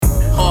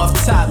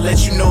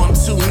let you know I'm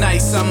too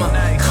nice. I'm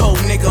a cold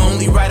nigga,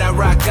 only right I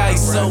rock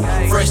ice. So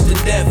fresh to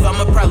death,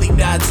 I'ma probably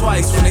die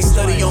twice. When they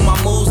study on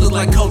my moves, look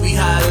like Kobe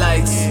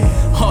highlights.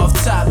 Off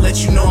top,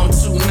 let you know I'm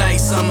too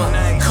nice. I'm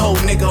a cold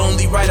nigga,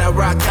 only right I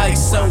rock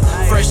ice. So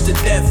fresh to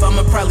death,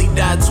 I'ma probably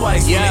die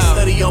twice. When they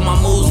study on my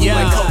moves, look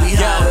like Kobe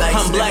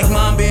highlights. I'm Black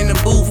Mamba in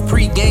the booth,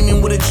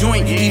 pre-gaming with a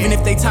joint. Even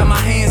if they tie my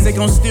hands, they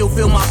gon' still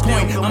feel my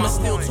point. I'ma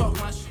still talk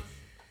my shit.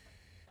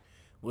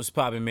 What's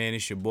poppin', man?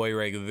 It's your boy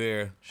Ray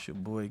Gavere. It's your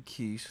boy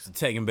Keith. It's the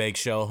Take and Bake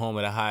Show, home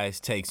of the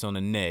highest takes on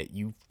the net.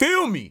 You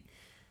feel me?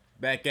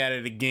 Back at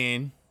it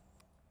again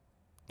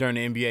during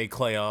the NBA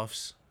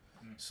playoffs.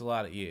 It's a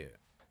lot of,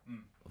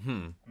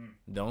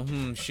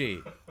 Don't shit.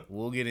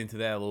 We'll get into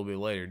that a little bit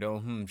later.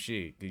 Don't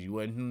shit, because you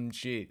wasn't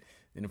shit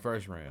in the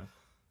first round.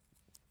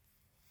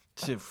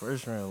 Shit,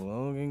 first round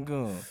long and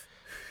gone.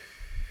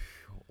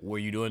 Were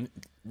you doing?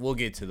 We'll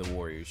get to the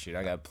Warriors shit.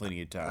 I got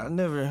plenty of time. I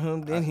never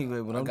hummed anyway,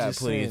 but I'm just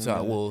saying. I got plenty of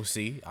time. Well,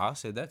 see, I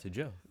said that to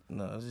Joe.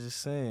 No, I was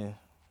just saying.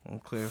 I'm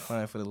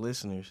clarifying for the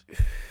listeners.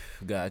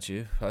 Got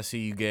you. I see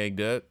you gagged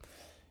up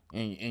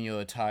in your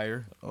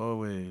attire.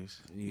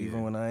 Always. Yeah.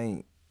 Even when I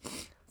ain't.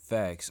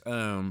 Facts.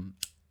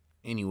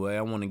 Anyway,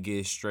 I want to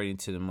get straight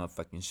into the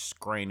motherfucking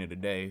screen of the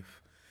day.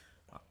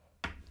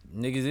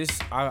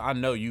 Niggas, I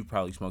know you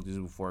probably smoked this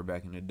before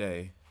back in the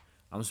day.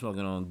 I'm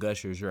smoking on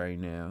Gushers right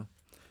now.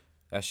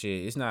 That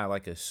shit, it's not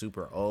like a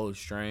super old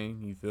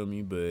strain, you feel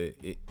me? But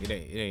it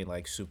ain't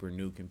like super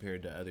new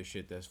compared to other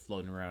shit that's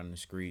floating around in the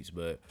streets.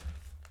 But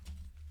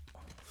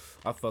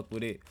I fuck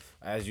with it.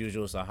 As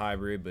usual, it's a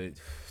hybrid, but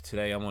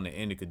today I'm on the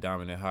indica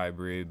dominant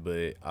hybrid.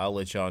 But I'll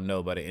let y'all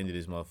know by the end of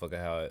this motherfucker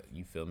how,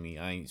 you feel me?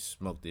 I ain't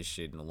smoked this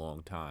shit in a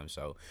long time,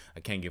 so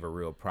I can't give a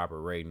real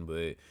proper rating.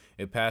 But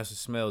it passed the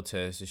smell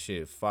test. This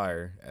shit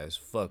fire as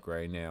fuck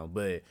right now.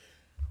 But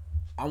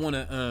I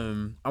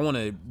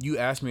wanna. You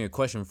asked me a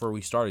question before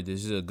we started.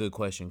 This is a good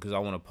question because I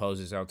want to pose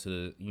this out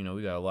to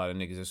we got a lot of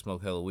niggas that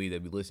smoke hella weed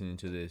that be listening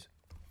to this.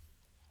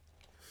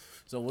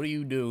 So what do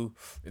you do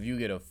if you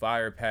get a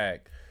fire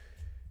pack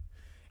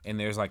and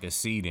there's like a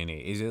seed in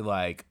it? Is it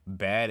like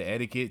bad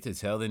etiquette to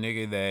tell the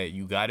nigga that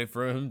you got it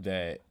from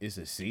that it's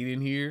a seed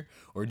in here,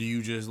 or do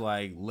you just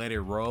like let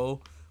it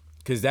roll?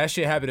 Cause that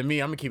shit happened to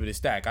me. I'm gonna keep it a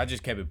stack. I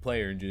just kept it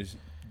player and just.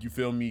 You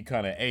feel me?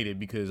 Kind of ate it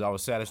because I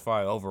was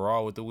satisfied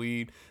overall with the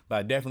weed, but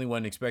I definitely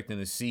wasn't expecting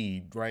a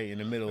seed right in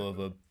the middle of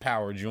a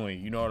power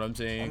joint. You know what I'm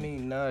saying? I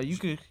mean, nah, you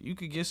could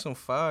get some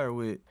fire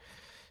with,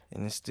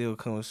 and it still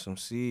come with some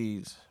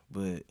seeds.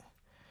 But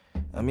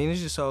I mean,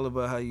 it's just all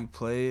about how you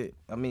play it.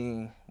 I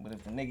mean, but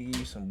if the nigga give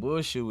you some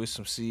bullshit with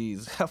some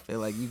seeds, I feel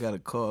like you gotta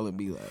call and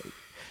be like,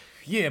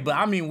 yeah. But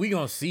I mean, we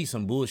gonna see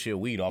some bullshit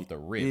weed off the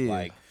rip. Yeah.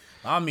 Like,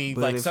 I mean,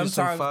 but like if sometimes it's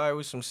some fire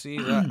with some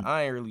seeds,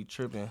 I ain't really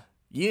tripping.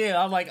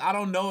 Yeah, I'm like, I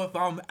don't know if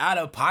I'm out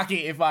of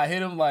pocket if I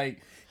hit him, like,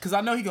 because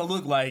I know he gonna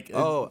look like.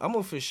 I'm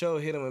gonna for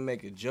sure hit him and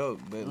make a joke,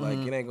 but like,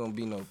 it ain't gonna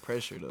be no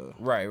pressure though.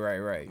 Right.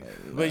 Like,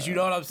 but you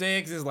know what I'm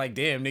saying? Because it's like,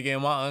 damn, nigga,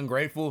 am I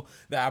ungrateful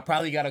that I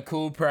probably got a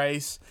cool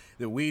price?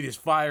 The weed is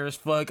fire as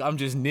fuck. I'm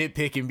just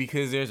nitpicking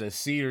because there's a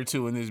seed or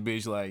two in this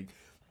bitch. Like,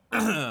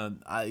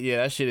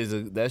 yeah, that shit is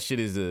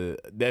a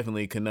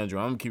definitely a conundrum.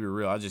 I'm gonna keep it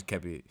real. I just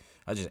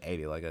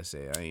ate it, like I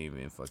said. I ain't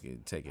even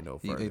fucking taking no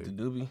further. You ate the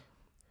doobie?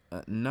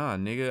 Nah,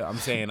 nigga. I'm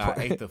saying I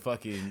ate the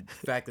fucking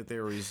fact that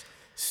there was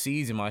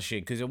seeds in my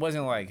shit because it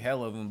wasn't like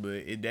hell of them, but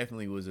it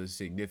definitely was a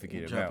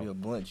significant amount. Drop your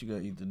blunt, you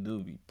gotta eat the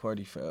doobie.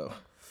 Party foul.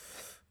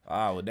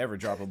 I would never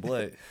drop a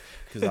blunt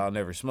because I'll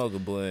never smoke a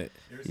blunt.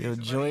 Your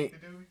joint.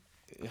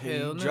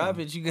 Hell no. Drop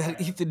it, you gotta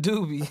eat the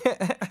doobie.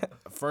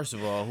 First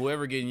of all,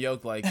 whoever getting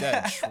yoked like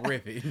that,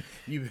 tripping.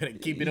 You better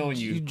keep it on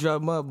you. You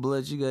drop my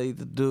blunt, you gotta eat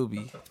the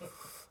doobie.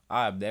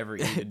 I've never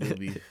eaten a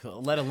doobie,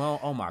 let alone,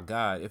 oh my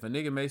God, if a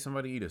nigga made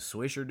somebody eat a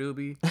Swisher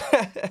doobie.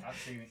 I've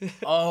seen it.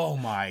 Oh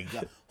my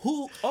God.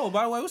 Who? Oh,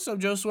 by the way, what's up,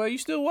 Joe Sway? You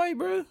still white,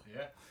 bro?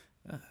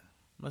 Yeah.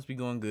 Must be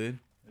going good.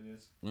 It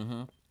is.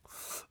 Mm-hmm.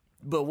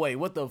 But wait,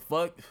 what the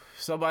fuck?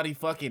 Somebody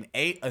fucking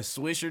ate a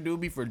Swisher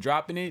doobie for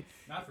dropping it?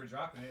 Not for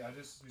dropping it. I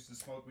just used to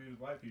smoke weed with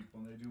white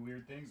people, and they do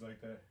weird things like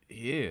that.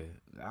 Yeah.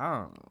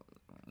 I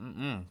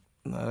don't.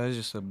 No, that's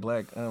just a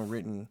black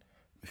unwritten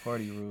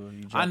party rule.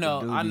 You I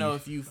know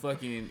if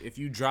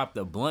you drop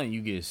the blunt,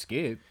 you get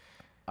skipped.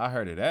 I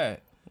heard of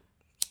that.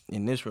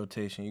 In this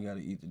rotation, you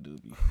gotta eat the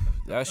doobie.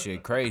 That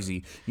shit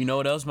crazy. You know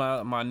what else?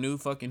 My new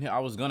fucking hit. I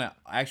was gonna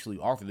actually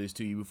offer this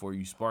to you before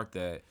you sparked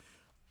that.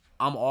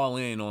 I'm all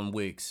in on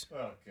Wicks.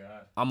 Oh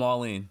God. I'm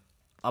all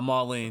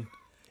in.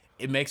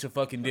 It makes a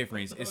fucking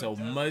difference. It's a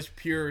much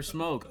purer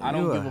smoke. I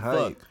don't give a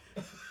fuck.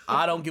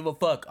 I don't give a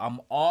fuck. I'm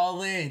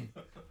all in.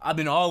 I've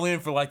been all in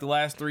for like the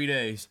last 3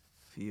 days.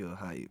 Feel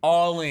hype.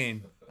 All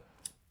in.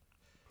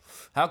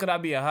 How could I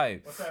be a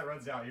hype? Once that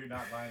runs out, you're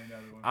not buying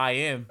another one. I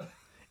am.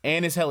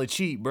 And it's hella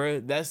cheap,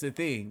 bro. That's the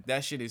thing.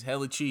 That shit is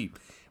hella cheap.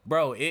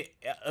 Bro,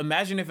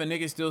 imagine if a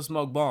nigga still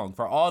smoke bong.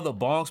 For all the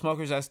bong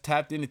smokers that's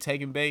tapped into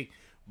taking bait,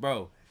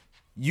 bro,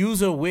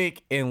 use a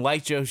wick and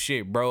light your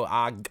shit, bro.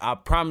 I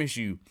promise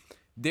you.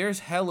 There's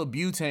hella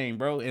butane,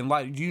 bro. And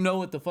like, do you know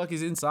what the fuck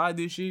is inside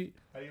this shit?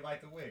 How do you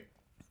like the wick?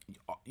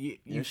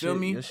 You feel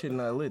me? Your shit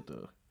not lit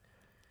though.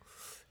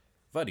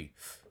 Buddy.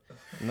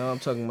 No, I'm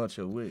talking about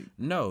your wig.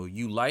 No,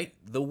 you light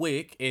the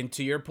wick, and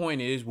to your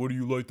point is, what do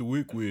you light the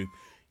wick with?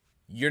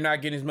 You're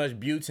not getting as much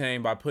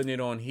butane by putting it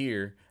on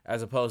here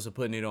as opposed to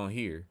putting it on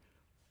here.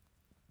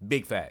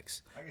 Big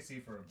facts. I can see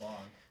for a bong,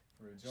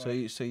 for a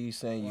joint. So you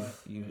saying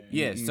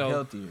you so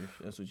healthier?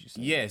 That's what you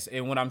saying. Yes,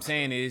 and what I'm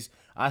saying is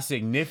I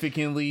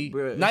significantly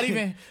Bruh. not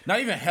even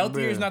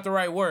healthier is Bruh. not the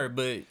right word,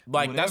 but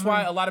like that's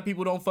Whatever. why a lot of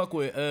people don't fuck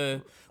with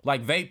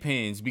like vape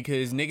pens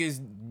because niggas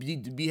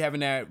be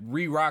having that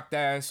re-rocked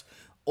ass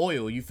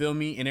oil, you feel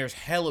me? And there's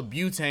hella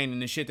butane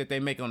in the shit that they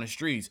make on the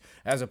streets,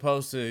 as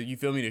opposed to, you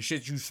feel me, the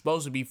shit you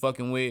supposed to be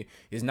fucking with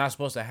is not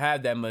supposed to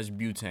have that much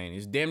butane.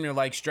 It's damn near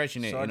like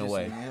stretching it So I in a just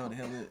way. inhaled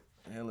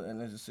hella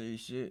unnecessary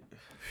shit.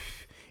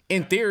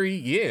 In theory,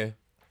 yeah.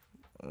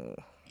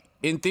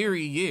 In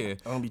theory, yeah.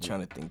 I don't be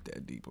trying to think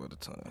that deep all the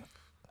time.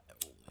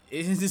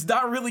 It's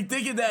not really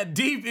thinking that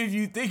deep if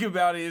you think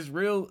about it. It's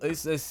real.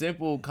 It's a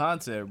simple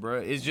concept, bro.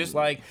 It's just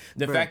like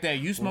the fact that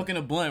you smoking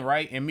a blunt,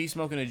 right, and me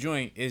smoking a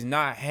joint is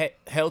not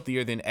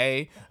healthier than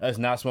A, us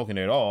not smoking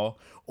at all,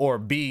 or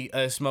B,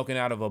 us smoking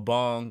out of a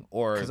bong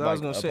or Because like I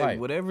was going a to say, pipe.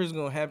 whatever's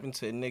going to happen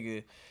to a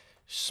nigga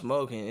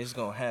smoking, it's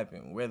going to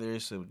happen. Whether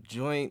it's a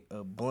joint,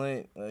 a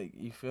blunt, like,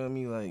 you feel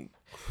me? Like,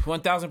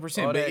 1000%.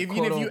 all But that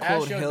even if you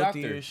ask your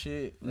healthier doctor,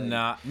 shit. Like,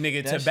 nah,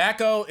 nigga, that's-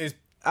 tobacco is.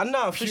 I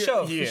know, for pure-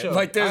 sure, yeah, for sure.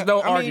 like, there's no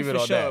I mean, argument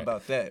for on sure that.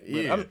 about that. But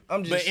Yeah,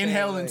 I'm just but saying,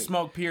 inhaling like,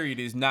 smoke period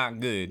is not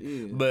good.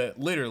 Yeah. But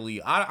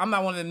literally, I'm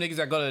not one of them niggas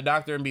that go to the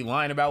doctor and be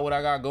lying about what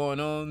I got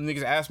going on.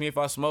 Niggas ask me if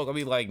I smoke, I'll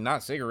be like,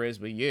 not cigarettes,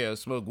 but yeah, I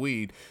smoke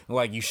weed.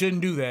 Like, you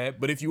shouldn't do that.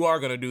 But if you are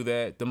gonna do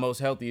that, the most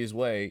healthiest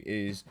way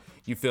is,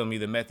 you feel me,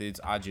 the methods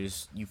I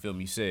just, you feel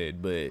me,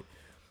 said. But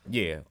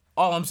yeah,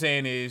 all I'm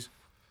saying is,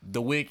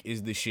 the wick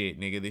is the shit,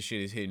 nigga. This shit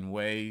is hitting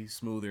way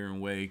smoother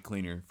and way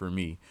cleaner for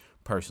me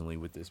personally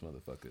with this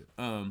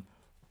motherfucker.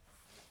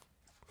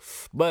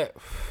 But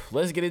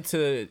let's get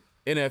into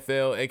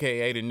NFL,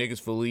 aka the niggas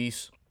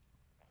Felice.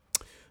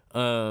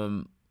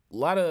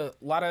 Lot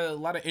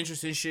of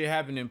interesting shit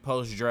happening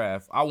post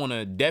draft. I want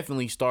to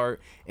definitely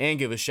start and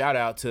give a shout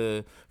out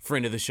to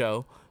friend of the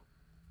show,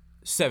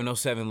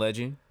 707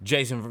 legend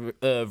Jason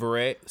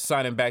Verrett,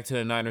 signing back to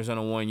the Niners on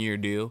a 1-year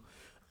deal.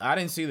 I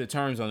didn't see the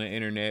terms on the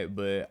internet,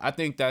 but I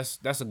think that's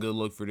a good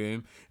look for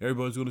them.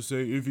 Everybody's gonna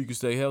say if he can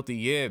stay healthy,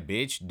 yeah,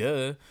 bitch,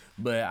 duh.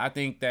 But I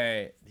think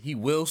that he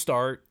will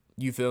start.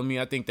 You feel me?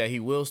 I think that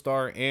he will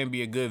start and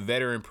be a good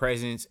veteran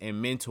presence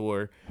and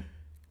mentor.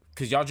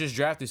 Cause y'all just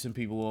drafted some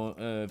people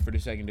for the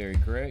secondary,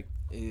 correct?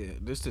 Yeah,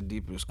 this the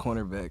deepest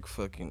cornerback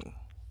fucking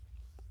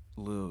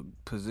little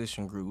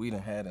position group we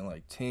done had in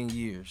like 10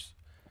 years.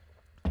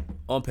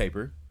 On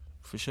paper,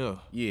 For sure.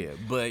 yeah.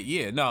 But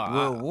yeah, no.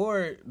 Well,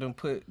 Ward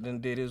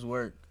done did his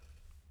work.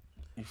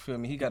 You feel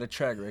me? He got a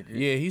track record.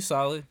 Yeah, he's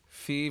solid.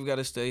 Feeve got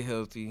to stay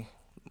healthy.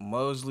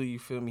 Mosley, you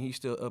feel me? He's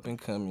still up and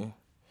coming.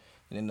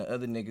 And then the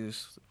other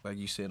niggas, like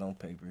you said, on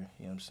paper, you know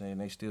what I'm saying?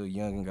 They still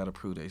young and got to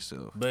prove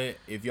themselves. But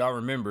if y'all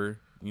remember,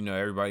 you know,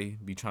 everybody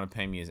be trying to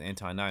paint me as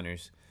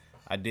anti-Niners.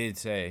 I did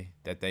say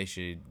that they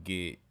should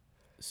get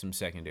some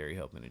secondary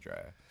help in the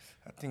draft.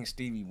 I think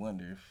Stevie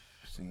Wonder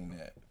seen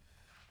that.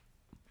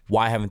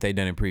 Why haven't they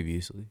done it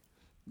previously?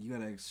 You got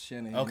to ask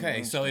Shanahan.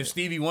 Okay, so if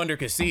Stevie Wonder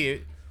could see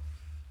it,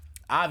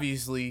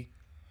 obviously,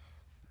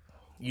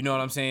 you know what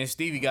I'm saying?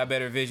 Stevie got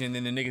better vision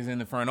than the niggas in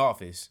the front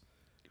office.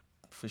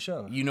 For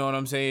sure. You know what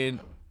I'm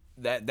saying?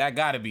 That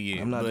got to be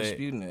it. I'm not but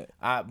disputing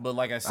that. But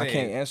like I said, I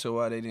can't answer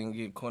why they didn't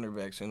get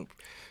cornerbacks in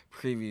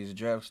previous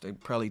drafts. They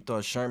probably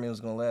thought Sherman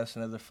was going to last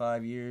another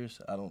 5 years.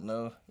 I don't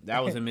know.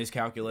 that was a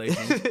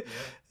miscalculation.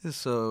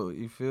 So,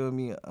 you feel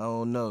me? I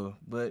don't know.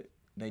 But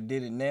they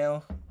did it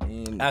now.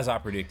 And As I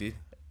predicted.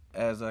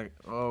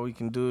 all we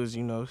can do is,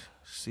 you know,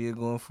 see it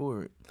going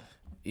forward.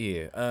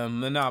 Yeah.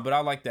 But I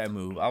like that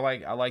move. I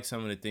like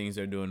some of the things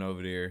they're doing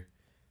over there.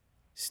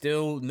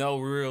 Still no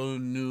real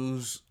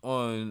news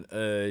on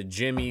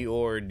Jimmy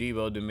or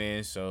Debo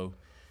demand, so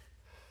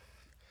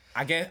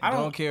I guess I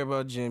don't care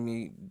about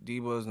Jimmy.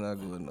 Debo's not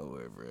going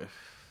nowhere, bro.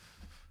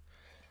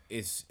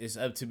 It's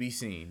up to be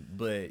seen.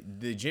 But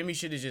the Jimmy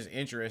shit is just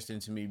interesting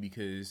to me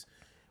because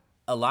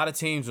a lot of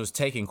teams was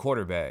taking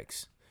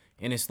quarterbacks.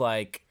 And it's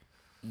like,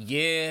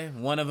 yeah,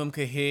 one of them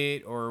could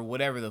hit or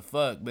whatever the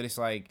fuck, but it's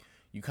like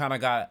you kind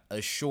of got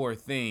a sure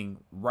thing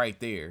right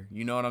there.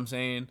 You know what I'm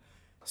saying?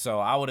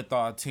 So I would have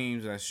thought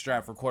teams that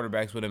strapped for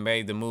quarterbacks would have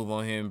made the move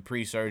on him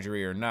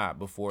pre-surgery or not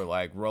before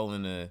like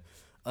rolling the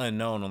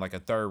unknown on like a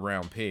 3rd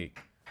round pick.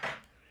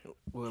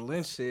 Well,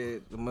 Lynch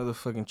said the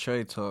motherfucking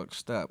trade talk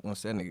stopped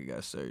once that nigga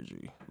got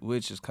surgery,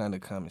 which is kind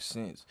of common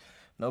sense.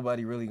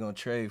 Nobody really gonna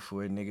trade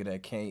for a nigga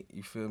that can't,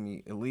 you feel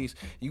me? At least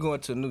you go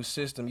into a new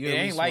system. You It at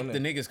ain't least like wanna,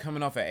 the niggas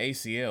coming off an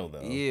ACL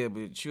though. Yeah,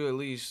 but you at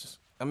least,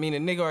 I mean, a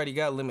nigga already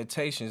got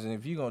limitations, and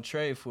if you gonna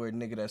trade for a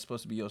nigga that's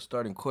supposed to be your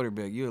starting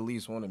quarterback, you at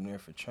least want him there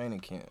for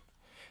training camp,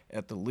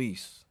 at the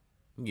least.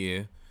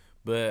 Yeah,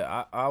 but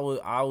I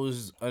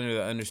was under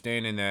the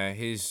understanding that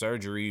his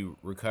surgery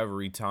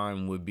recovery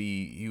time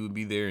he would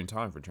be there in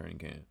time for training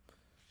camp.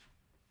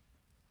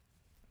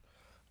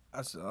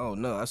 I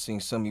don't know. I seen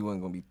some he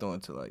wasn't gonna be throwing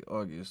till like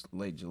August,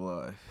 late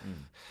July.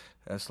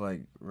 That's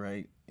like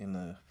right in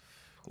the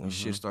when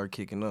shit start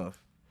kicking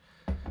off.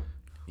 You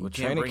Well, can't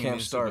training bring him camp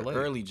in start super late.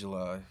 early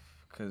July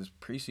because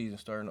preseason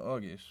start in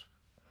August.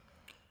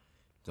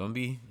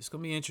 It's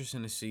gonna be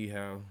interesting to see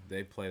how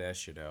they play that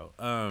shit out.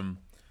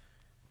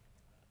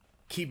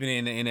 Keeping it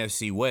in the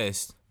NFC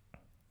West,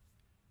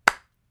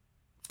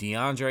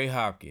 DeAndre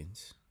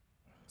Hopkins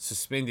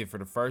suspended for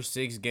the first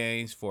 6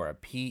 games for a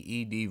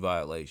PED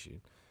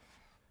violation.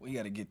 We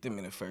got to get them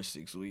in the first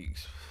 6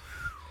 weeks.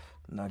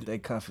 Knock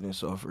that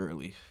confidence off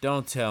early.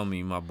 Don't tell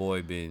me my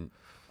boy been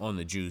on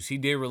the juice. He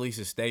did release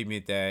a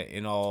statement that,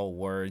 in all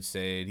words,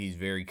 said he's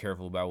very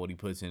careful about what he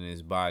puts in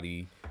his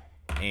body,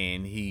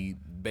 and he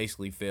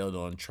basically failed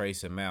on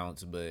trace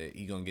amounts, but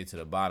he gonna get to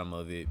the bottom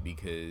of it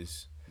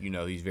because, you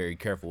know, he's very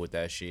careful with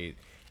that shit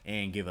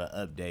and give an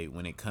update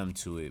when it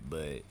comes to it.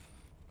 But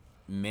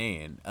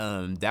man,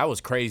 that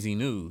was crazy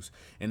news,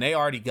 and they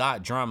already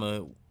got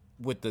drama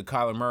with the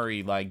Kyler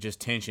Murray, like,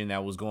 just tension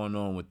that was going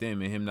on with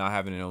them and him not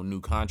having no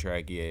new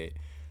contract yet.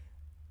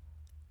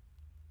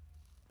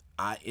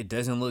 It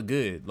doesn't look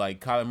good. Like,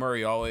 Kyler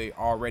Murray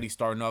already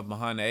starting off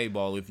behind the 8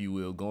 ball, if you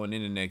will, going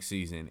into next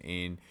season.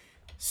 And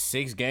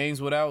 6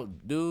 games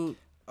without, dude.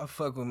 I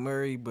fuck with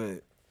Murray,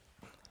 but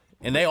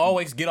And they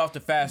always get off the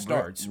fast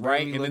starts, Bruh,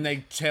 right? he And then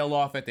they tail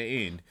off at the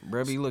end.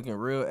 Bruh be looking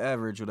real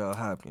average without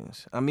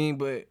Hopkins. I mean,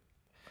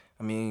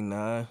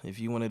 nah, if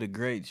you one of the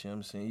greats, you know what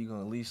I'm saying, you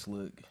gonna at least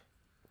look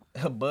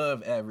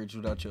above average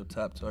without your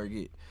top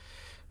target.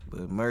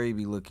 But Murray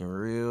be looking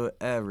real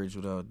average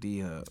without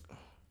D-Hop.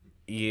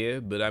 Yeah,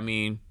 but I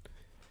mean,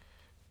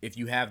 if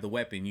you have the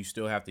weapon, you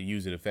still have to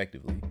use it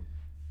effectively.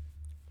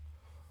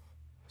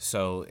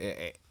 So,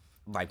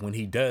 like, when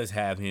he does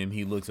have him,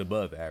 he looks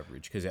above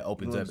average because it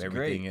opens up looks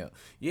everything great. else.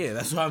 Yeah,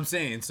 that's what I'm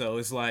saying. So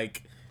it's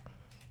like,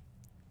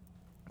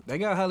 They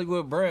got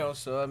Hollywood Brown,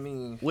 so I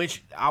mean,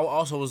 which I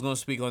also was going to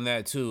speak on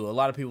that too. A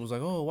lot of people was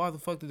like, oh, why the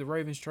fuck did the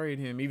Ravens trade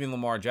him? Even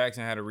Lamar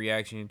Jackson had a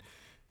reaction.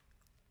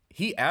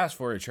 He asked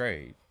for a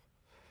trade,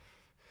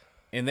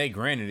 and they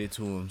granted it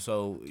to him.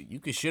 So you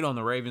can shit on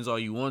the Ravens all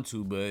you want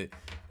to, but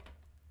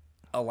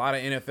a lot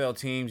of NFL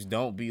teams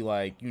don't be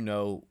like, you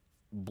know,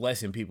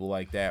 blessing people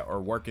like that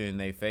or working in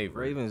their favor.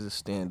 Ravens is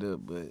stand up,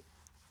 but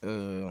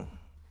the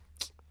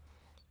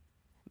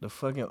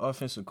fucking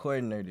offensive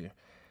coordinator,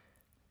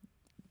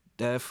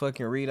 that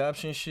fucking read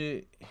option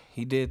shit,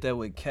 he did that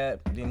with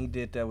Cap, then he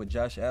did that with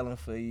Josh Allen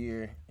for a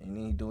year, and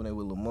then he doing it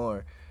with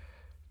Lamar.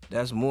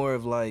 That's more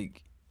of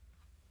like,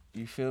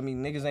 you feel me?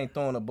 Niggas ain't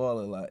throwing the ball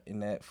a lot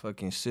in that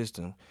fucking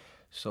system.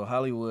 So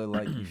Hollywood,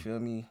 like, you feel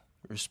me?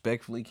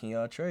 Respectfully, can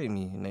y'all trade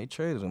me? And they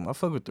traded him. I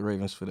fuck with the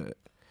Ravens for that.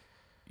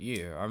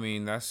 Yeah, I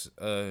mean, that's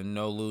a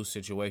no-lose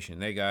situation.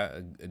 They got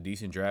a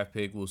decent draft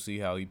pick. We'll see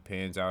how he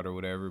pans out or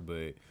whatever,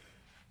 but,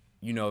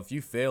 you know, if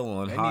you fail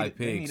on high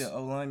They need picks, an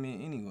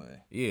O-lineman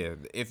anyway. yeah,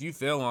 if you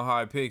fail on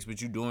high picks, but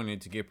you're doing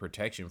it to get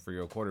protection for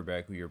your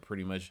quarterback who you're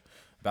pretty much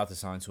about to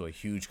sign to a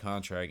huge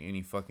contract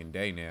any fucking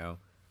day now,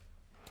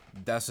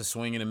 that's a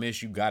swing and a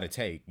miss you got to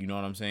take, you know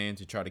what I'm saying,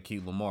 to try to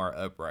keep Lamar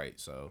upright.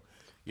 So,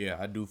 yeah,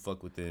 I do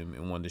fuck with them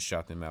and wanted to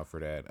shout them out for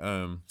that.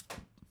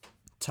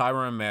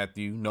 Tyrann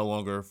Mathieu, no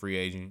longer a free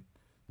agent.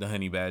 The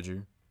Honey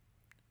Badger.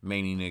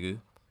 Maney nigga.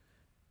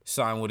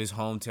 Signed with his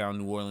hometown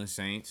New Orleans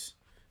Saints.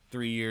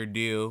 3-year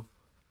deal.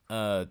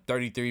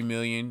 $33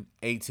 million,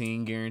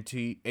 $18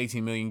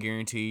 million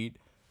guaranteed.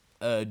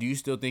 Do you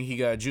still think he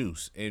got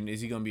juice? And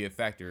is he gonna be a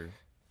factor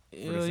for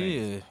the Hell Saints?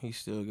 yeah, he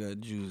still got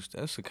juice.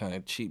 That's a kind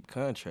of cheap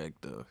contract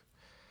though.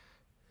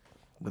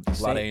 But the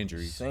A lot of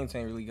injuries. Saints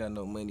ain't really got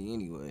no money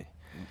anyway.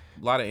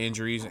 A lot of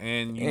injuries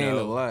and you Ain't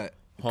know a lot.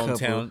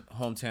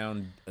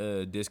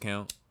 hometown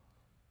discount,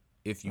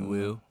 if you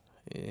will.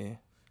 Yeah.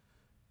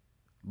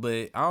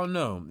 But I don't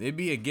know. It'd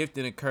be a gift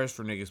and a curse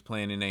for niggas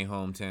playing in their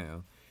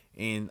hometown.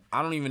 And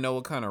I don't even know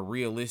what kind of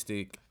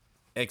realistic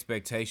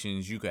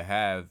expectations you could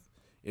have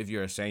if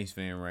you're a Saints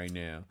fan right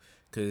now.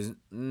 Because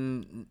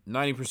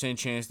 90%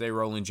 chance they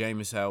rolling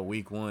Jameis out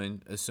week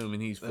 1,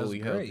 assuming he's That's fully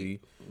great. healthy.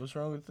 What's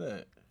wrong with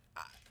that?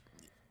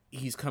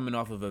 He's coming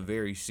off of a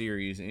very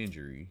serious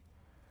injury.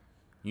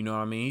 You know what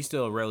I mean? He's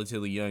still a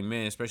relatively young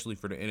man, especially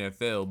for the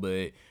NFL,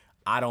 but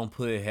I don't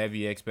put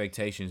heavy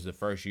expectations the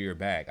first year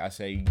back. I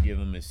say you give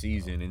him a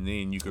season, and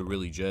then you could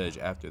really judge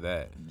after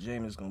that.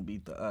 Jameis gonna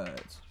beat the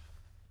odds.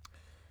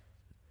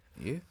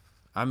 Yeah.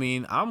 I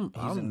mean,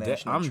 He's a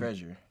national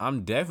treasure.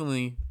 I'm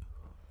definitely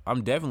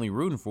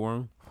rooting for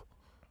him.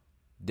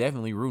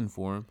 Definitely rooting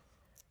for him.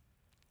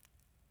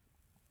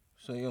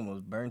 So you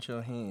almost burnt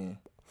your hand.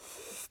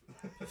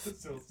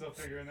 Still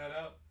figuring that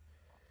out.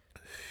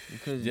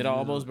 Because Did I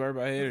almost burn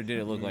my head, or did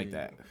it look like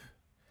that?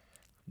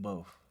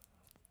 both.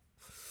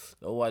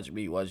 Don't watch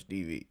me, watch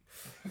TV.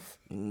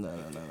 No.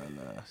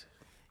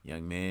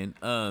 Young man.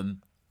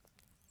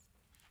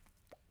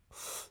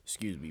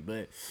 Excuse me,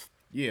 but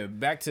yeah,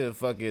 back to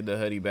fucking the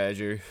Honey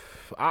Badger.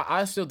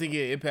 I still think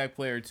he's an impact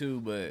player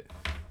too, but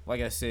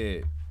like I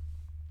said,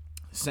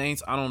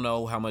 Saints, I don't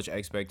know how much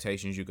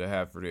expectations you could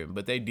have for them,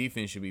 but their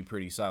defense should be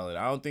pretty solid.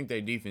 I don't think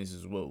their defense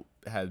is what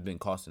has been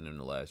costing them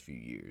the last few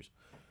years.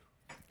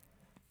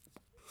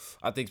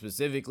 I think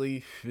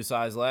specifically,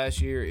 besides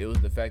last year, it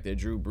was the fact that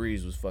Drew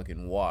Brees was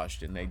fucking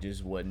washed and they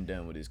just wasn't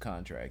done with his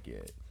contract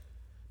yet.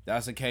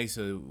 That's a case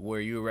of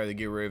where you would rather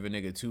get rid of a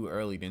nigga too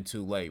early than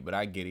too late. But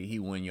I get it. He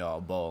win y'all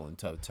a ball in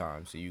tough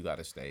times, so you got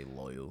to stay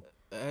loyal.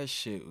 That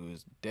shit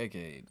was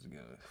decades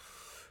ago.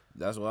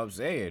 That's what I'm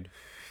saying.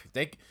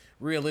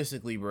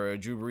 Realistically, bro,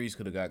 Drew Brees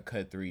could have got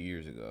cut 3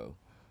 years ago.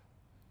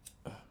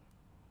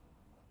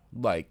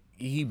 Like,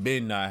 he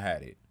been not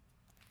had it.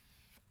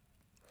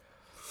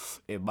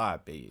 In my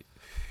opinion.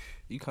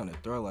 You kind of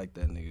throw like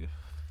that nigga.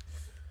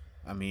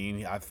 I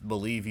mean, I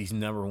believe he's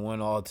number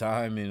one all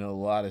time in a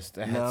lot of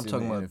stats. No, I'm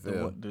talking in about the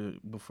NFL. the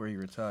before he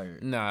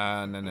retired.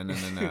 Nah.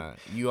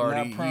 You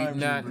already,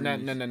 nah.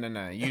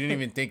 You didn't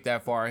even think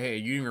that far ahead.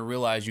 You didn't even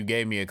realize you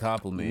gave me a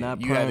compliment. Not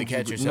you prime had to Drew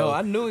catch Brees. yourself. No,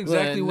 I knew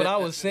exactly what I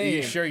was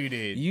saying. Yeah, sure you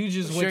did. You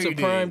just Sure went to you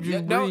prime did. Drew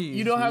Yeah, Brees.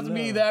 you don't have to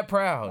be that I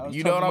proud. was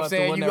You know what talking I'm about the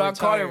saying? one You that got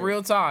caught in retired.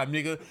 real time,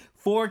 nigga.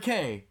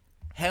 4K.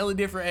 Hella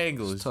different I was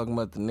angles. talking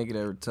about the nigga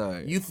that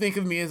retired. You think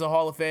of me as a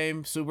Hall of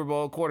Fame Super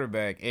Bowl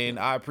quarterback, and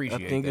I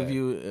appreciate I think that. of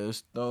you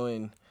as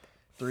throwing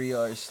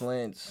 3-yard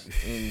slants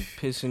and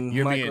pissing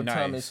You're Michael being nice.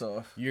 Thomas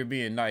off. You're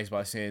being nice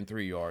by saying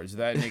 3 yards.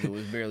 That nigga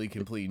was barely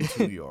completing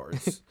 2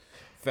 yards.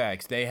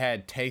 Facts. They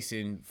had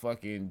Taysom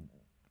fucking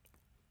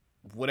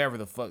whatever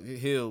the fuck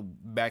Hill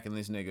backing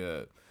this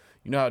nigga up.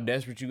 You know how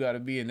desperate you got to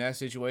be in that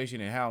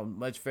situation and how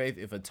much faith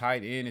if a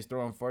tight end is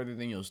throwing further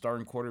than your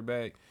starting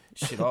quarterback?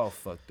 Shit all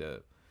fucked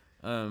up.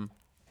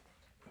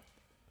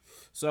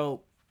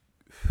 So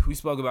we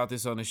spoke about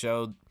this on the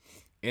show.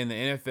 And the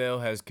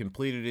NFL has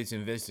completed its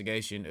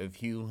investigation of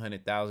Hugh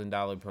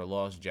 $100,000 per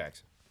loss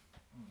Jackson.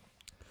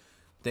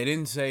 They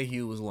didn't say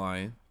Hugh was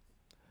lying.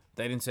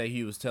 They didn't say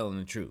he was telling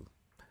the truth.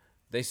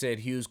 They said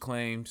Hugh's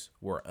claims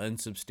were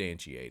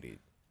unsubstantiated.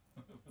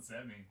 What's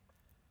that mean?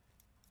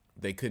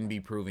 They couldn't be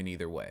proven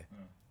either way.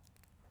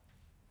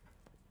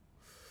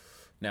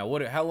 Now,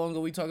 how long ago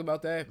we talk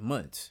about that?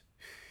 Months.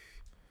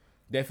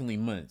 Definitely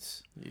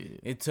months. Yeah.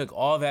 It took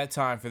all that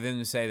time for them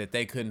to say that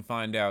they couldn't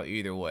find out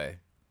either way.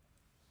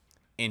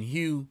 And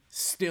Hugh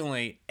still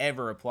ain't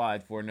ever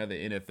applied for another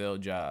NFL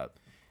job.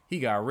 He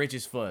got rich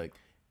as fuck.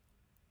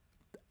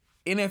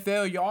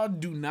 NFL, y'all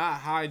do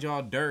not hide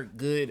y'all dirt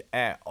good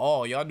at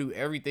all. Y'all do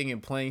everything in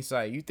plain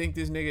sight. You think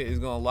this nigga is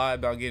going to lie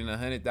about getting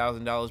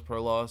 $100,000 per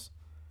loss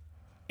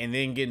and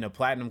then getting a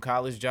platinum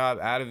college job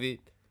out of it?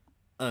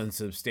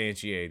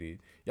 Unsubstantiated.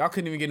 Y'all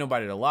couldn't even get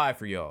nobody to lie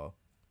for y'all.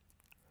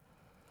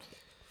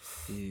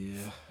 Yeah.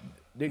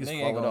 Niggas Nigga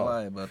ain't falling gonna off.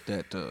 lie about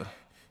that, though.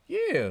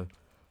 Yeah.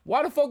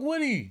 Why the fuck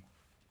would he?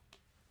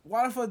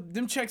 Why the fuck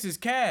them checks is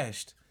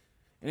cashed?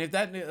 And if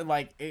that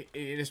like,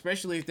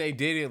 especially if they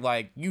did it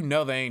like, you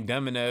know, they ain't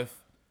dumb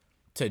enough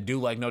to do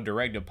like no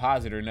direct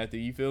deposit or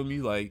nothing. You feel me?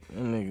 Like That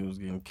nigga was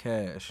getting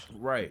cash.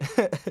 right.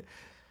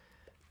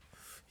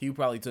 He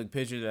probably took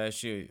pictures of that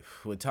shit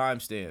with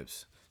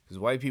timestamps because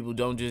white people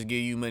don't just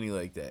give you money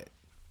like that.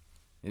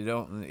 They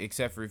don't,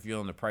 except for if you're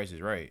on The Price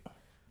Is Right.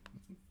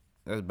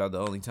 That's about the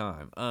only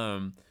time.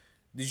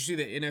 Did you see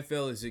that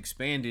NFL is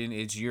expanding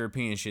its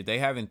European shit? They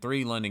having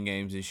 3 London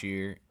games this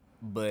year,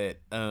 but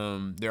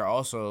they're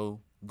also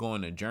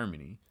going to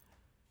Germany,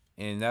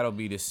 and that'll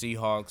be the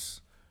Seahawks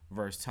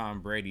versus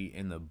Tom Brady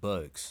and the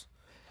Bucks.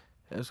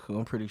 That's cool.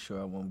 I'm pretty sure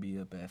I won't be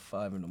up at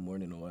 5 in the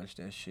morning to watch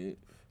that shit.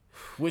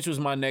 Which was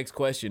my next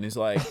question. It's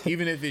like,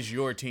 even if it's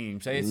your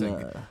team, say it's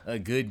a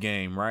good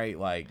game, right?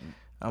 Like,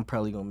 I'm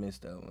probably gonna miss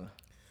that one.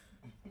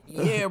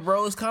 yeah,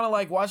 bro, it's kind of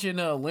like watching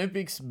the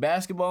Olympics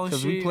basketball and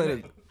Cause shit.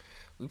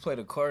 we played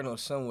a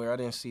Cardinals somewhere. I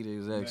didn't see the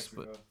exact,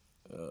 but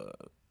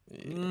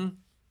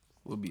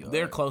we'll be alright.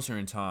 They're closer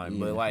in time, Yeah,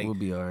 but like, we'll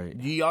be alright.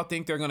 do y'all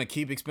think they're gonna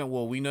keep expanding?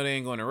 Well, we know they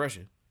ain't going to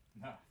Russia.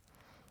 Nah.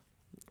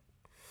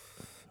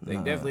 They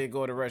definitely ain't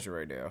going to Russia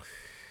right now.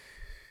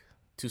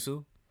 Too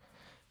soon?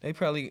 They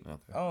probably. Okay.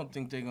 I don't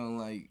think they're gonna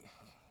like.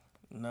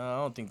 Nah, I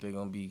don't think they're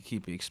gonna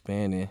keep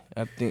expanding.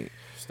 I think,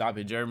 Stop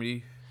in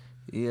Germany.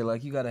 yeah,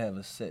 like you gotta have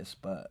a set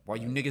spot. Why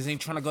you niggas ain't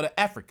trying to go to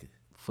Africa?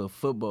 For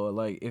football,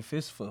 like if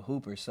it's for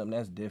hoop or something,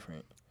 that's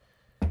different.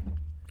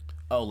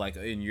 Oh, like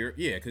in Europe?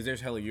 Yeah, because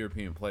there's hella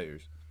European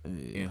players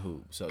in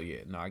hoop. So yeah,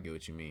 no, I get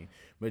what you mean.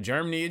 But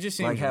Germany, it just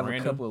seems Like have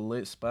random. a couple of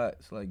lit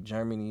spots, like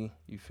Germany.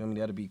 You feel me?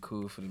 That'd be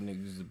cool for the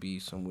niggas to be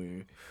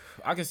somewhere.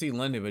 I can see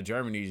London, but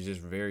Germany is just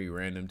very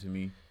random to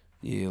me.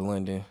 Yeah,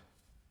 London.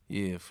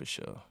 Yeah, for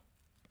sure.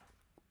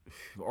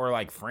 Or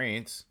like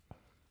France.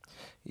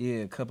 Yeah,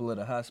 a couple of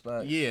the hot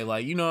spots. Yeah,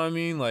 like, you know what I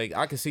mean? Like,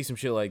 I could see some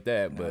shit like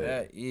that, Now but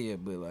that, yeah,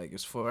 but like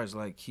as far as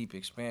like keep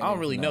expanding, I don't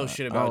really know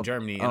shit about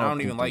Germany, and I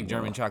don't even think like they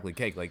German will. chocolate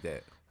cake like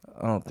that.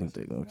 I don't think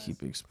they're gonna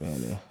keep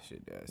expanding.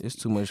 Shit, that's It's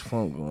too much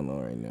fun going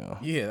on right now.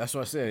 yeah, that's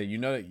what I said. You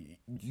know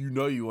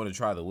you want to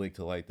try the wick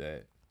to like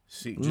that.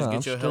 See, just Nah, get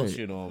I'm your health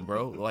straight. shit on,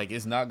 bro. Like,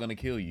 it's not gonna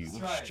kill you.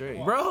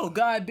 Straight. Bro,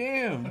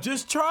 goddamn,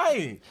 just try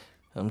it.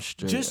 I'm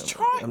straight. Just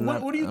try it.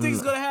 What do you think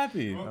is gonna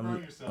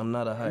happen? I'm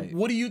not a hype.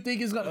 What do you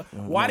think is gonna?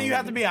 Why do you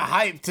have to be a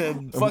hype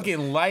to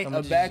fucking light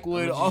a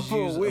backwood off of a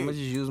I'm gonna wick? just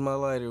use my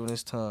lighter when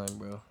it's time,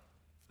 bro.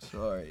 It's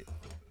alright.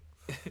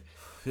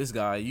 This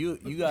guy, you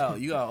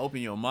gotta open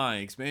your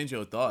mind, expand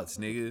your thoughts,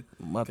 nigga.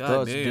 My God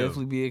thoughts damn.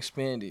 definitely be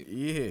expanded.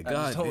 Yeah, I god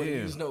just don't want to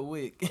damn. use no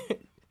wick.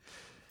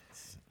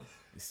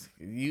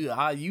 You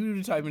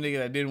the type of nigga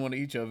that didn't want to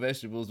eat your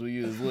vegetables when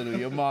you was little.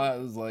 Your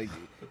mom was like,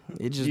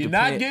 It just "You're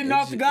not depend- getting it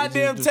off the ju- it just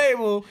goddamn de-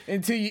 table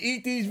until you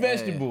eat these Hey,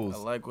 vegetables." I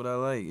like what I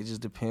like. It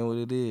just depends what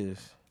it is.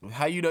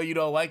 How you know you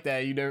don't like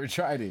that? You never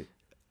tried it.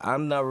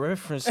 I'm not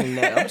referencing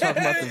that. I'm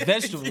talking about the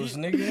vegetables,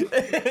 nigga.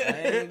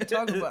 I ain't even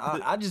talking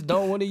about. I just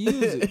don't want to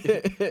use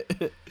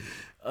it.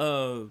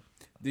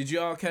 Did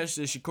y'all catch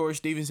the Shakur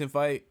Stevenson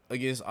fight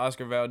against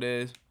Oscar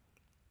Valdez?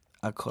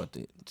 I caught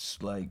it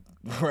just like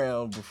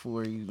round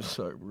before he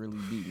started really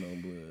beating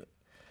on blood.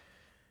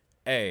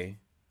 Hey,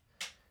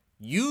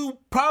 you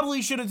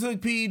probably should have took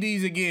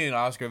PEDs again,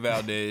 Oscar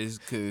Valdez,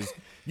 because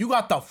you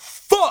got the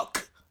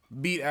fuck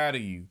beat out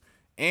of you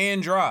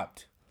and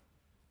dropped.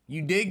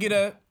 You did get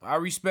up. I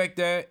respect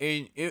that.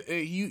 And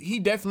he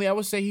definitely, I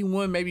would say he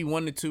won maybe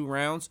 1 to 2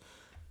 rounds.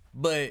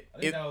 But I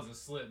think that was a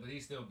slip, but he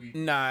still beat.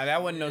 nah,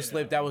 that wasn't no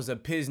slip. That was a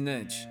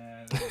piznunch.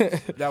 Yeah,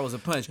 That was a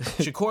punch.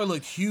 Shakur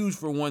looked huge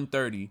for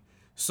 130.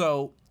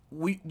 So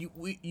you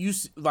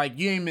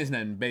ain't missed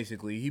nothing.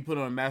 Basically, he put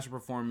on a master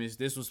performance.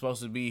 This was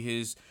supposed to be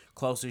his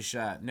closest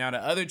shot. Now the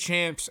other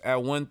champs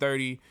at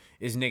 130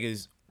 is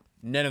niggas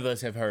none of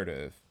us have heard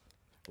of,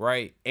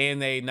 right?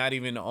 And they not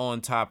even on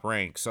top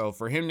rank. So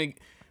for him to,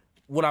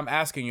 what I'm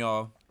asking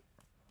y'all,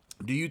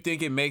 do you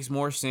think it makes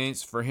more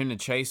sense for him to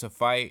chase a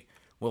fight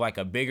with like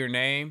a bigger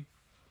name?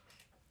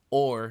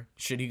 Or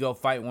should he go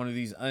fight one of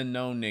these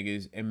unknown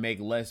niggas and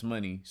make less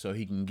money so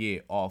he can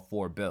get all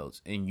 4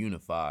 belts and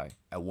unify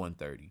at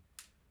 130?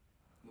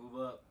 move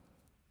up.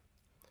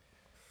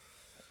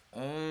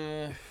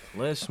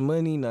 Less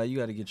money. Now you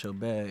got to get your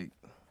bag.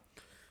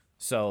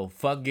 So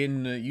fuck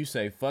getting you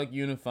say fuck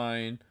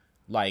unifying.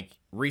 Like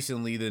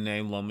recently the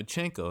name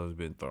Lomachenko has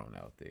been thrown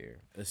out there.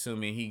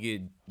 Assuming he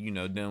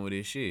get, done with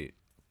his shit.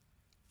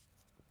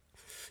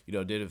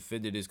 Did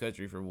offended his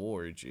country for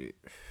war and shit.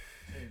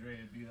 He's ready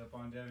to beat up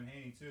on Devin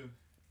Haney too.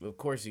 Of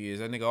course he is.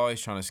 That nigga always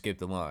trying to skip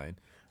the line.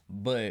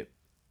 But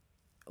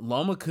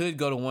Loma could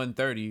go to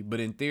 130, but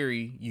in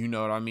theory, you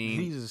know what I mean?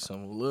 These are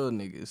some little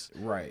niggas.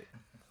 Right.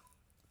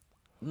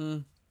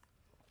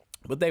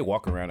 But they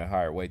walk around at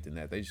higher weight than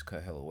that. They just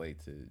cut hella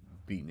weight to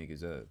beat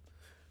niggas up.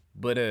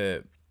 But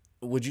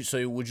who would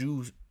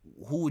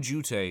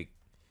you take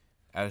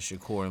out of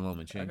Shakur and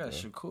Lomachenko? I got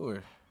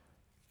Shakur.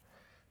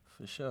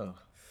 For sure.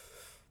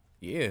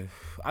 Yeah,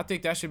 I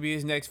think that should be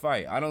his next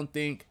fight. I don't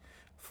think,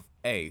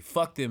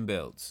 fuck them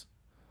belts.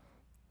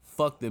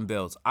 Fuck them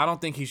belts. I don't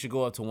think he should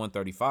go up to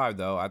 135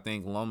 though. I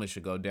think Loma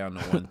should go down to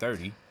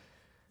 130.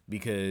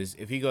 Because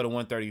if he go to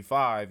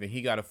 135 and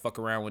he got to fuck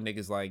around with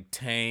niggas like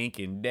Tank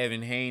and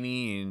Devin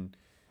Haney and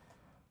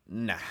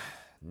nah.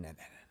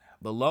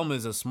 But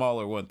Loma's a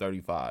smaller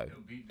 135.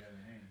 He'll beat Devin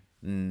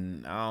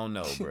Haney. I don't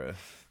know, bruh.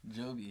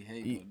 Joby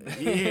hate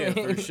Yeah,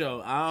 for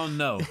sure. I don't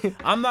know.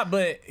 I'm not,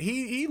 but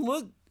he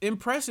looked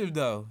impressive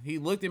though. He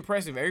looked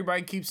impressive.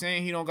 Everybody keeps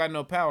saying he don't got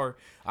no power.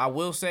 I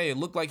will say it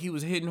looked like he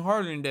was hitting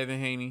harder than Devin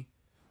Haney.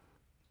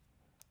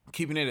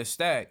 Keeping it a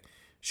stack.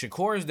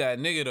 Shakur's that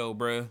nigga though,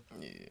 bruh.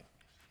 Yeah,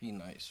 he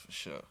nice for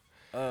sure.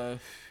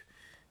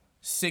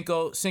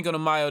 Cinco de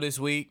Mayo this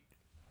week.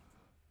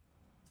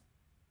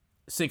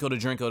 Cinco de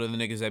Drinko to the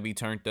niggas that be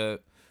turned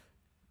up.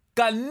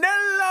 Canelo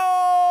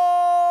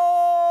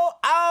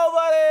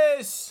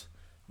Alvarez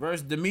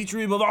versus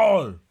Dimitri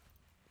Bivol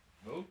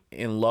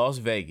in Las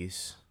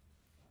Vegas.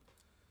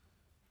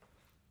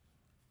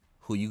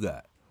 Who you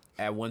got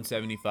at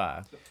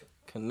 175?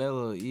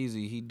 Canelo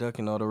easy. He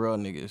ducking all the raw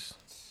niggas.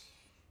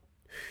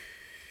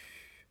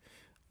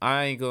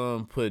 I ain't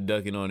gonna put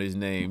ducking on his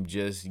name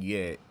just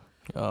yet.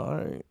 All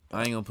right.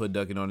 I ain't gonna put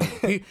ducking on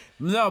it.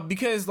 No,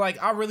 because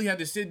I really had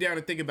to sit down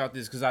and think about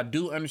this because I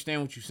do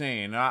understand what you're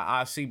saying.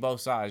 I see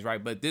both sides,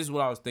 right? But this is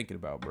what I was thinking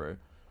about, bro.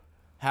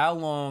 How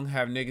long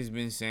have niggas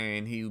been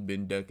saying he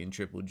been ducking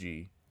Triple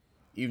G,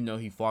 even though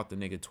he fought the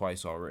nigga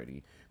twice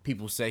already?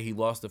 People say he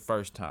lost the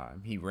first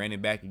time. He ran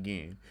it back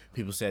again.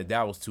 People said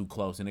that was too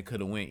close and it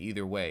could have went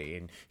either way,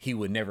 and he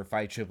would never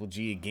fight Triple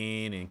G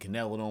again. And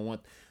Canelo don't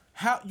want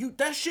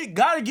that shit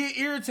gotta get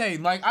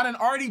irritating. Like I done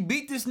already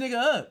beat this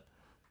nigga up.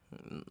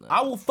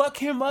 I will fuck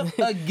him up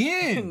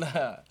again.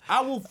 Nah.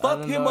 I will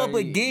fuck him up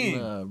again.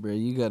 Nah, bro,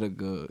 you gotta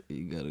go.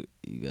 You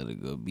gotta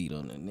go beat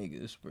on the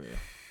niggas, bro.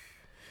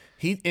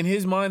 He in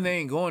his mind they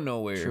ain't going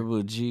nowhere.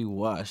 Triple G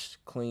washed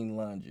clean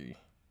laundry.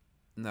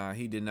 Nah,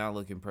 he did not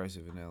look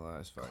impressive in that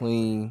last fight.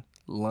 Clean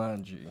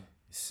laundry.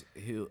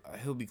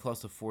 He'll be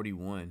close to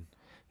 41.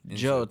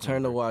 Joe,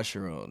 turn the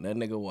washer on. That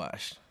nigga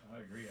washed. I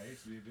agree. I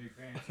used to be a big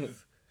fan too.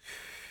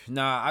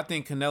 Nah, I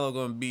think Canelo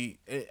gonna be,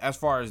 as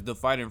far as the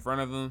fight in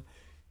front of him,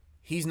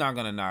 he's not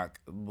gonna knock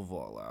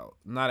Bivol out.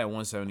 Not at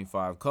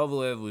 175.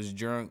 Kovalev was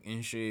drunk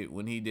and shit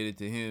when he did it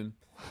to him,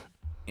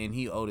 and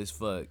he old as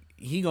fuck.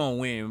 He gonna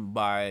win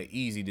by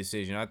easy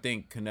decision. I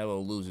think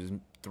Canelo loses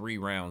 3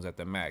 rounds at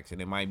the max,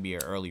 and it might be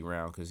an early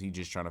round because he's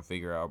just trying to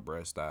figure out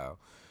bruh style.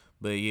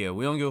 But yeah,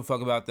 we don't give a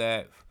fuck about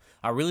that.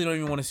 I really don't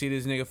even want to see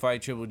this nigga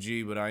fight Triple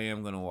G, but I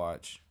am gonna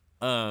watch.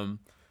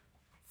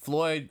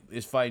 Floyd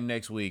is fighting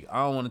next week.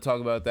 I don't want to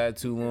talk about that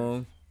too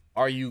long.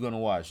 Are you gonna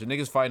watch? The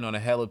nigga's fighting on a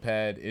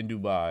helipad in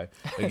Dubai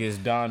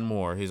against Don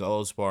Moore, his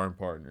old sparring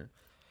partner.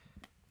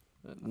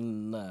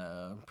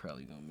 Nah, I'm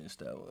probably gonna miss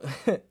that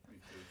one.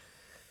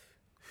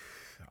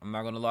 I'm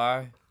not gonna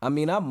lie. I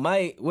mean, I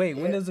might. Wait,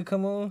 when does it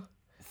come on?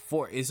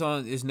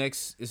 It's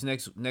next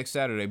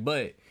Saturday,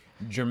 but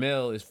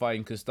Jermell is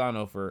fighting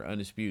Castano for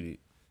undisputed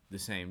the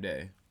same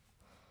day.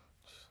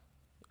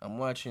 I'm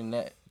watching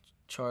that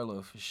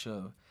Charlo for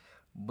sure,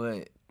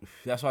 but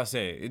That's why I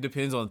say it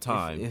depends on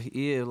time.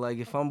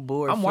 if I'm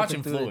bored, I'm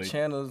watching through Floyd. the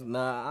channels.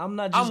 Nah, I'm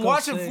not. Just I'm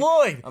watching say,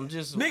 Floyd. I'm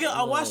just Nigga,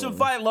 I watched him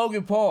fight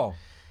Logan Paul.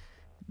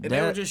 And they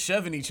That- were just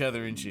shoving each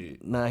other and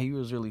shit. Nah, he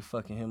was really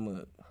fucking him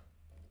up.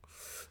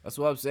 That's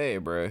what I'm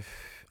saying, bro.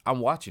 I'm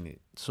watching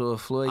it. So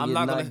if Floyd I'm get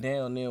not knocked gonna-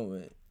 down, then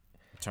what?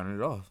 Turn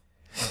it off.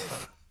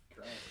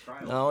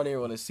 I don't even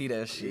want to see that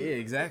Yeah, shit.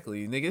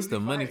 exactly. Nigga, it's the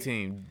money fight?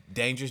 team.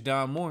 Dangerous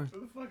Don Moore.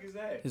 Who the fuck is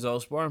that? His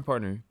old sparring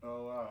partner.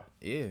 Oh wow.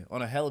 Yeah,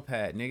 on a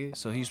helipad, nigga.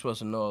 So he's supposed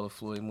to know all the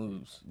Floyd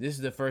moves. This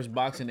is the first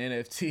boxing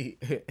NFT.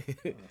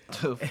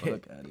 The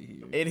fuck out of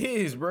here. It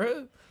is,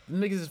 bro.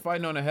 Niggas is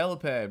fighting on a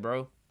helipad,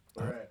 bro.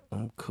 Alright.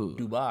 I'm cool.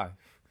 Dubai.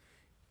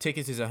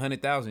 Tickets is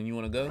 100,000. You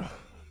want to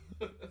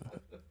go?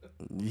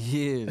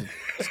 Yeah.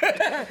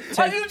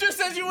 How you just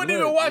said you wouldn't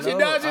even watch it.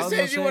 Now I just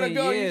said you want to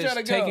go. You Yes,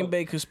 trying to go. Taking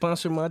Bay could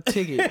sponsor my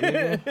ticket,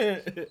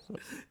 nigga.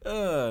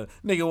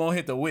 Nigga won't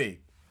hit the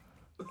wig.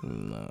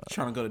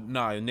 Trying to go to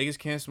niggas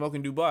can't smoke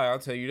in Dubai. I'll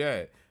tell you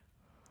that.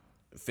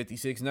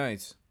 56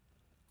 nights.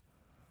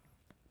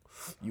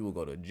 You will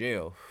go to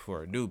jail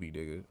for a doobie,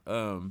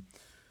 nigga.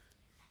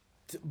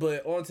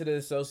 But on to the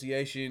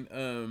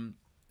association.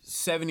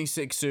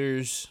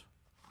 76ers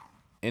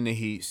in the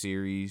Heat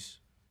series.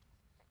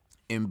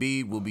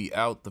 Embiid will be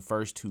out the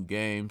first 2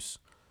 games.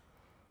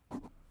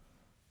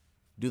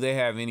 Do they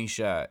have any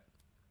shot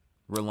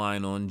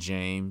relying on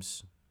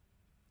James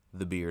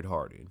the Beard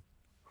Harden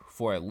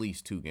for at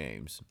least 2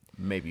 games,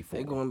 maybe 4?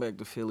 They going back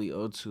to Philly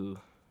 0-2.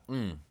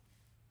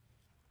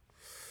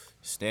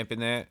 Stamping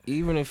that.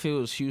 Even if it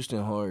was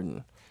Houston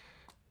Harden,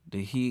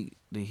 the Heat,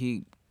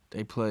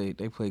 they play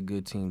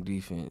good team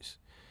defense.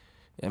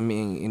 I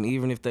mean, and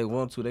even if they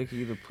want to, they could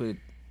either put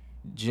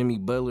Jimmy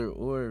Butler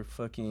or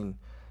fucking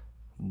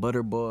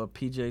Butterball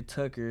PJ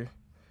Tucker.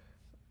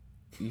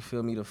 You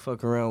feel me? To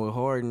fuck around with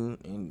Harden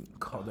and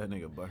Call that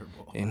nigga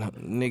Butterball. and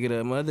nigga,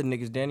 the other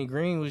niggas, Danny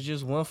Green was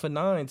just 1 for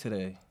 9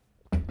 today.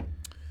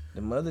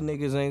 The other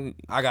niggas ain't.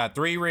 I got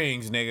 3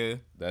 rings, nigga.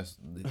 That's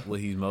what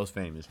he's most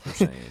famous for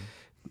saying.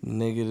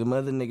 Nigga, the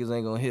other niggas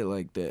ain't gonna hit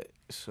like that.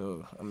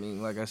 So, I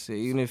mean, like I said,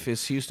 even if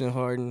it's Houston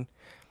Harden,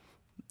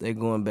 they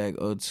going back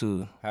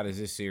 0-2. How does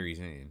this series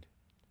end?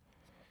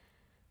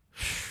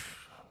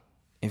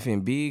 If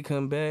Embiid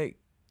come back,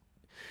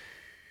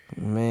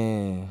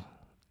 man,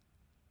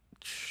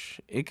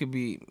 it could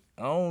be,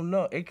 I don't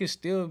know. It could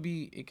still,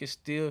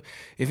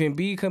 if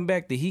Embiid come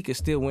back, the Heat could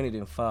still win it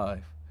in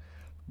 5.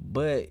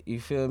 But,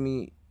 you feel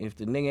me, if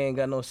the nigga ain't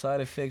got no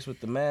side effects with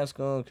the mask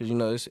on, because, you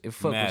know, it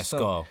fuck Mask with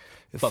some, off.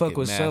 it Fuck fuck it,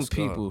 with some mask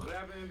on. people. What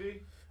happened, MB?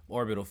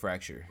 Orbital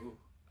fracture.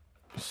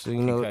 So,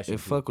 you know, Concussion, it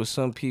fuck with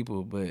some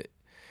people, but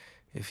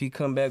if he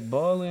come back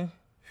balling,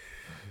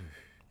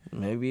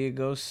 maybe it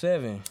goes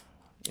 7.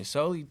 It's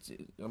only,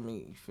 I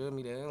mean, you feel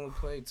me? They only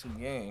played 2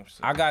 games.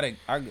 So. I got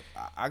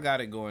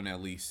it going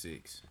at least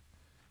 6.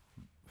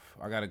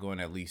 I got it going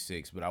at least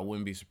 6, but I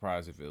wouldn't be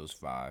surprised if it was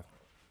 5.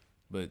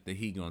 But the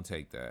Heat gonna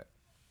take that.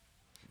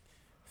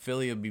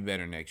 Philly will be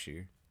better next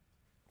year.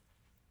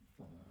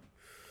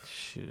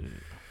 Shit.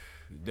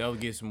 They'll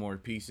get some more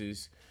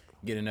pieces,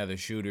 get another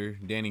shooter.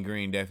 Danny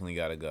Green definitely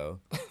gotta go.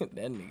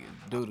 That nigga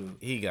doodoo.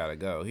 He gotta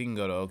go. He can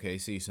go to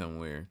OKC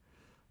somewhere.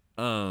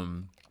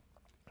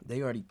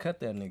 They already cut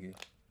that nigga.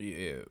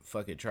 Yeah,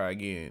 fuck it, try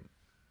again.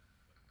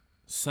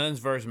 Suns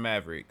versus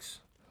Mavericks.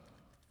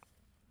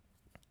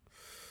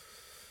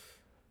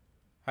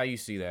 How you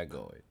see that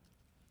going?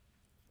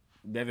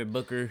 Devin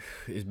Booker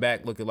is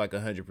back looking like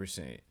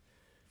 100%.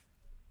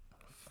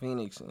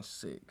 Phoenix in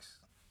 6.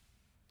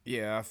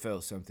 Yeah, I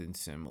felt something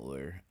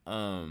similar.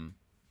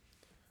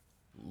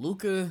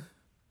 Luka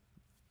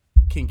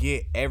can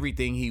get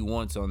everything he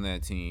wants on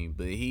that team,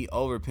 but he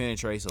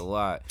overpenetrates a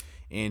lot,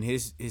 and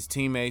his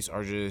teammates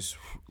are just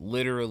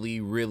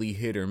literally really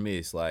hit or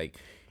miss. Like,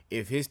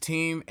 if his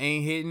team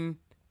ain't hitting,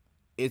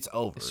 it's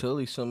over. It's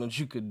only so much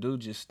you could do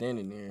just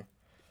standing there.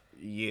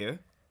 Yeah.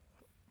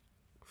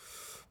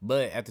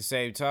 But at the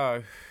same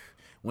time,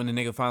 when the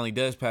nigga finally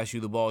does pass you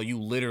the ball, you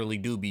literally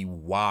do be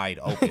wide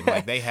open.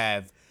 Like, they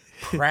have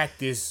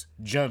practice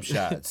jump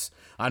shots.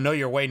 I know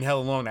you're waiting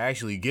hella long to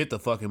actually get the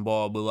fucking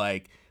ball, but,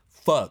 like,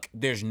 fuck,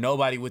 there's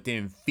nobody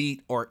within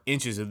feet or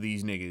inches of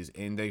these niggas,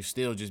 and they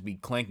still just be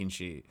clanking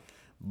shit.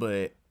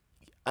 But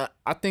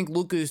I think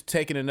Luka is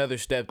taking another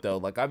step, though.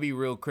 Like, I be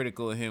real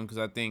critical of him because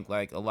I think,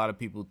 like, a lot of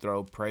people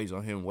throw praise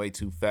on him way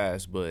too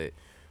fast, but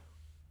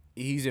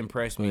he's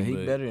impressed me. Well, he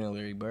but, better than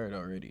Larry Bird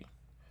already.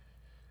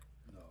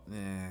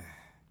 I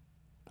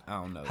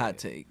don't know. Hot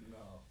take.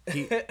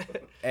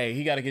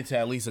 He got to get to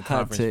at least a Hot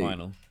conference take.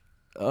 final.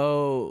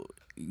 Oh,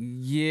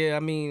 yeah. I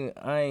mean,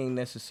 I ain't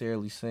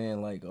necessarily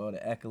saying like all the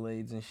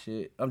accolades and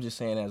shit. I'm just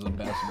saying as a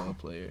basketball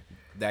player.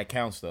 That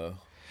counts though.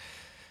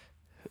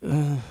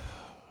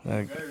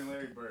 Like, Better than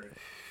Larry Bird.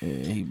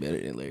 yeah, he better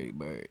than Larry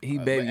Bird. He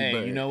But, baby hey,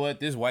 Bird. you know what?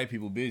 This white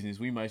people business.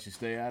 We might should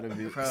stay out of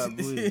it.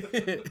 Probably.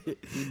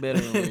 He better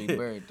than Larry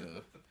Bird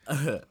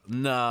though.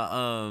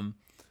 Nah.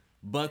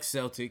 Bucks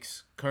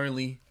Celtics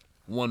currently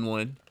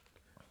 1-1.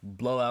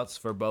 Blowouts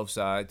for both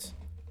sides.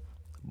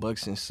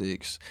 Bucks in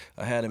 6.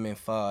 I had him in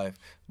 5,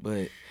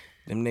 but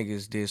them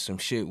niggas did some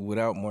shit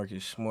without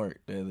Marcus Smart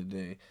the other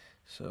day.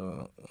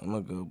 So I'm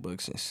gonna go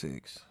Bucks in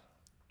 6.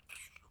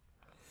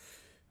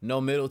 No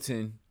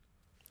Middleton.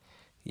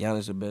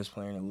 Giannis the best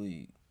player in the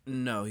league.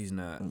 No, he's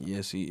not.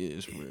 Yes, he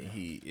is, bro.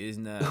 He is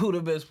not. Who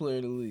the best player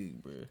in the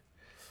league, bro?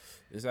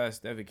 It's not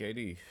Steph and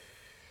KD.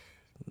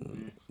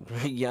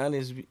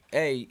 Giannis.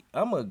 Hey,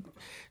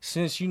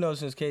 since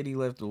KD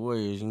left the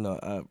Warriors,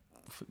 I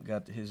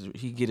got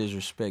he get his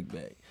respect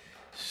back.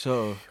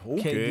 So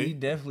Okay. KD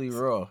definitely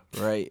raw,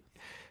 right?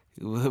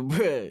 But,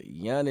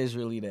 bruh, Giannis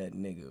really that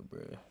nigga,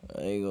 bruh.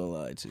 I ain't gonna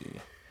lie to you.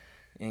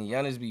 And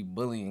Giannis be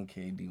bullying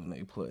KD when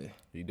they play.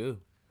 You do.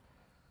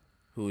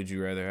 Who would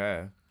you rather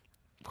have?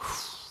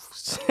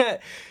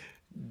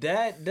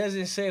 That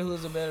doesn't say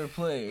who's a better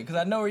player, because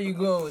I know where you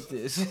going with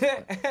this.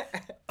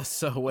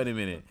 So wait a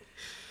minute.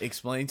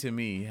 Explain to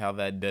me how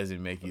that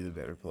doesn't make you the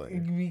better player.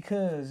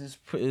 Because it's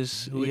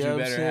Who would you you know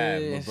what I'm better have,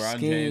 saying? LeBron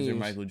James or Schemes.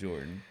 Michael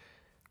Jordan?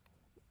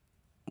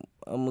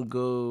 I'm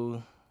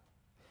gonna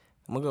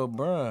go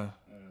Bron.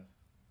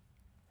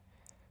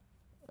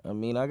 I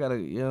mean, I gotta,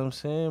 you know what I'm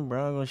saying?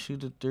 Bron gonna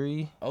shoot the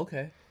 3.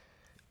 Okay.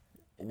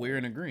 We're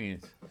in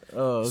agreement.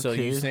 Oh,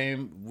 okay.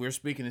 So we're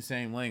speaking the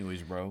same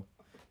language, bro.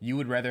 You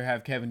would rather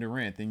have Kevin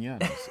Durant than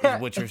Giannis,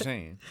 is what you're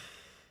saying.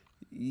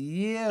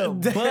 Yeah,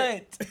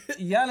 but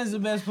Giannis the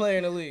best player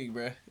in the league,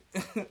 bro.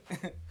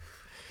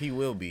 He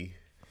will be.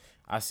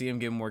 I see him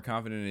get more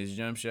confident in his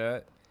jump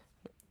shot.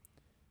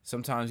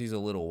 Sometimes he's a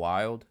little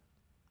wild.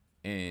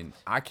 And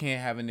I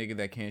can't have a nigga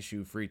that can't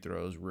shoot free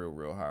throws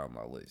real high on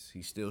my list.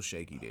 He's still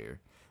shaky there,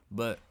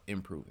 but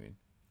improving.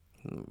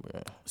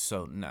 Bruh.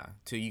 So, nah.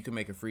 Till you can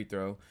make a free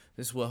throw.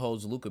 This is what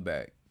holds Luka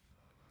back.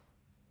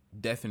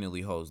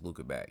 Definitely holds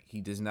Luka back.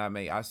 He does not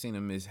make... I've seen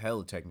him miss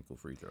hella technical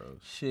free throws.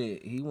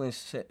 Shit, he went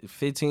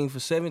 15 for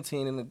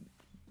 17 in the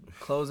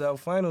closeout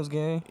finals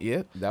game.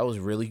 Yep, that was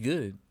really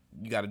good.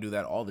 You got to do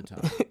that all the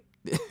time.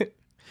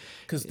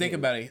 Because think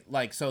about it.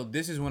 Like, so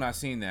this is when I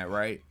seen that,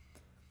 right?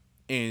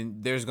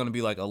 And there's going to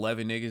be like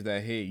 11 niggas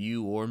that hit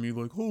you or me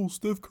like, oh,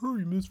 Steph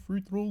Curry missed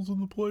free throws in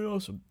the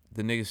playoffs.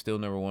 The nigga's still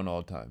number one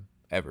all time.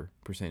 Ever.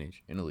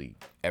 Percentage in the league.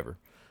 Ever.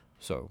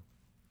 So,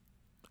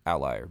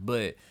 outlier.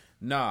 But,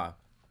 nah.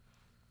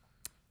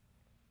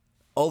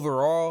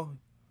 Overall,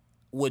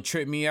 what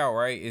tripped me out,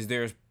 right, is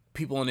there's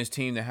people on this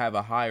team that have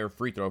a higher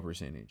free throw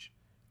percentage.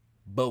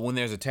 But when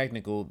there's a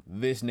technical,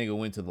 this nigga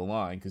went to the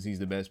line because he's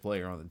the best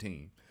player on the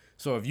team.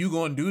 So if you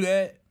gonna do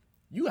that,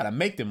 you gotta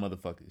make them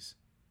motherfuckers.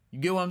 You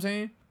get what I'm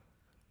saying?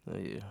 Oh,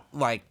 yeah.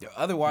 Like,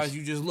 otherwise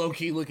you just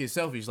low-key looking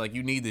selfish. Like,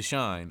 you need to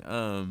shine.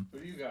 Who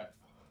do you got?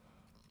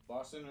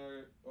 Boston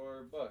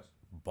or Bucks?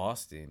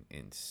 Boston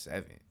in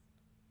 7.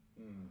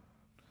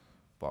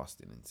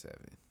 Boston in 7.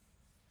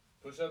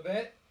 Push up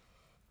bet?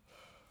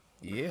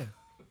 Yeah.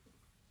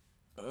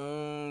 Nah,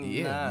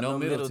 no no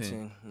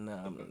Middleton.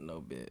 Nah, no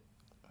bet.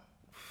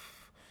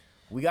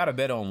 We got to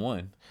bet on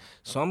one.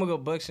 So I'm gonna go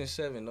Bucks in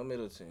 7, no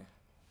Middleton.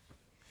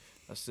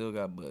 I still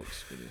got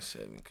Bucks within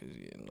 7 because,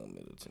 no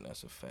Middleton.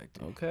 That's a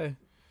factor. Okay.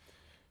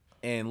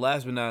 And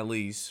last but not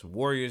least,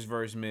 Warriors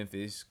versus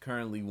Memphis.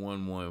 Currently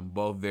 1-1.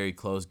 Both very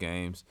close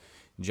games.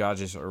 Ja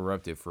just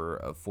erupted for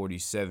a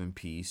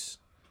 47-piece.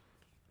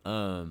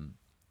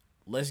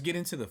 Let's get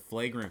into the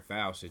flagrant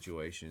foul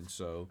situation.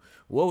 So,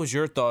 what was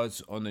your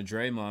thoughts on the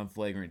Draymond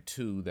flagrant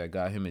 2 that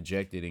got him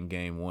ejected in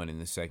Game 1 in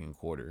the second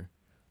quarter?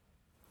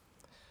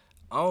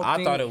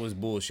 I thought it was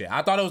bullshit.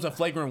 I thought it was a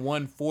flagrant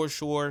 1 for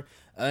sure.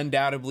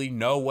 Undoubtedly,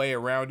 no way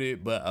around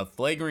it. But a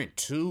flagrant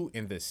 2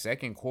 in the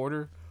second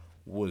quarter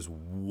was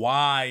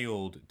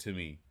wild to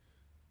me.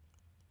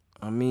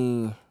 I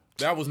mean,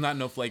 That was not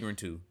no flagrant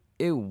 2.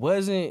 it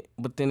wasn't,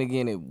 but then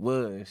again, it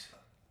was.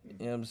 You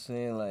know what I'm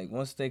saying? Like,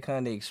 once they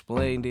kind of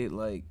explained it,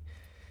 like,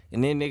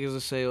 and then niggas will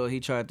say, oh,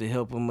 he tried to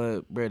help him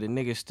up. Bro, the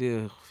nigga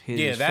still hit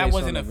Yeah, his that face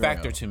wasn't on a the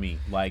factor ground. to me.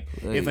 Like,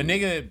 if a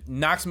nigga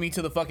knocks me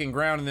to the fucking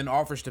ground and then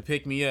offers to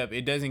pick me up,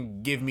 it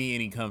doesn't give me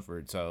any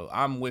comfort. So,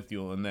 I'm with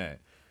you on that.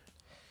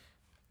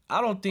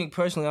 I don't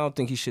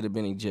think he should have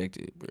been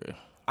ejected, bro.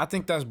 I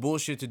think that's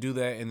bullshit to do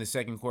that in the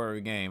second quarter of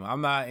the game.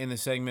 I'm not in the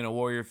segment of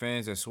Warrior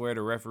fans that swear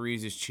the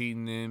referees is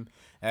cheating them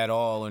at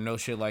all or no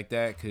shit like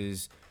that.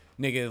 Because,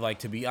 nigga, like,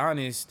 to be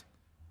honest,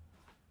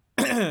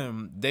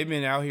 they've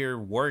been out here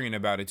worrying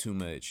about it too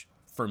much.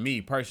 for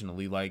me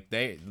personally. Like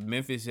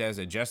Memphis has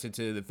adjusted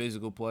to the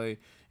physical play,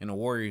 and the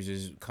Warriors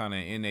is kind of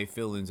in their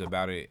feelings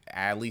about it.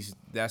 At least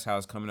that's how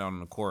it's coming out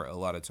on the court a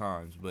lot of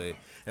times. But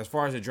as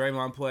far as the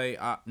Draymond play,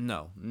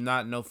 no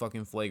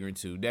fucking flagrant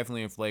 2,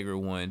 definitely in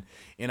flagrant 1.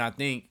 And I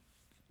think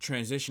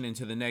transitioning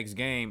to the next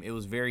game, it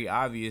was very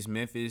obvious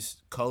Memphis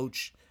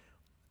coach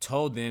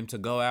told them to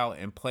go out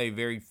and play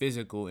very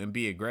physical and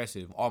be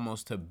aggressive,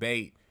 almost to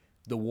bait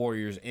the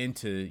Warriors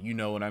into, you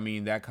know what I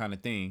mean, that kind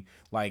of thing.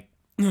 Like,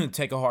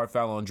 take a hard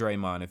foul on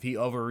Draymond. If he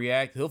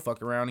overreact, he'll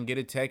fuck around and get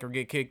a tech or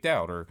get kicked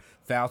out, or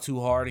foul too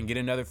hard and get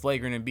another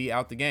flagrant and be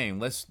out the game.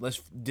 Let's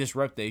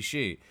disrupt they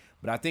shit.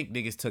 But I think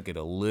niggas took it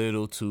a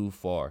little too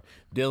far.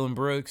 Dylan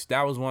Brooks,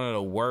 that was one of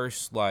the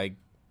worst, like,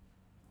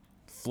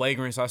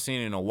 flagrants I've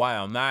seen in a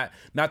while. Not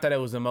that it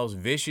was the most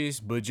vicious,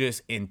 but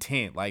just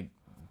intent. Like,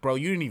 bro,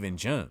 you didn't even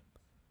jump.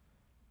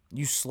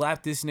 You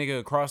slapped this nigga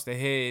across the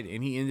head,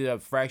 and he ended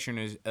up fracturing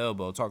his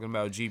elbow, talking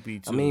about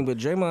GP2. I mean, but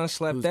Draymond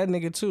slapped that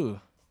nigga too.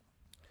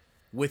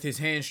 With his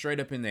hand straight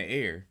up in the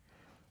air,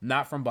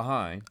 not from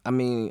behind. I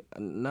mean,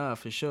 nah,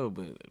 for sure,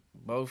 but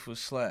both was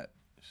slapped.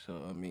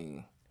 So, I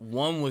mean...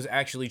 One was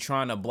actually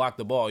trying to block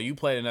the ball. You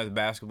played another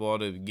basketball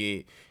to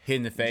get hit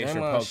in the face or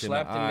poked in the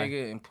eye. slapped the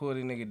nigga and pulled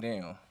the nigga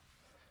down.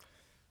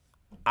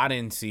 I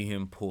didn't see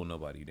him pull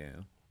nobody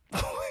down.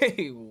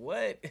 Wait,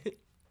 what?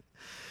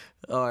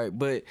 All right,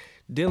 but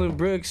Dylan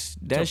Brooks,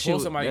 that shit... To pull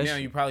somebody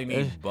down, you probably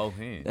need both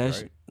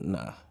hands, right?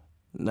 Nah,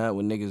 not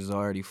when niggas is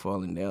already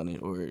falling down,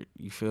 or,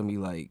 you feel me,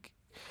 like...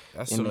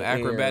 That's some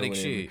acrobatic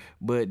shit.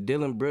 But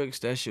Dylan Brooks,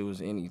 that shit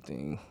was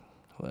anything.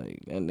 Like,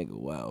 that nigga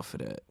wild for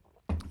that.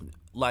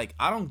 Like,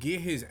 I don't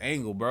get his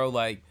angle, bro.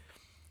 Like,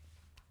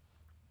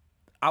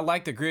 I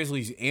like the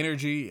Grizzlies'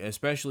 energy,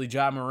 especially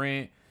Ja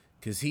Morant,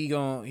 because he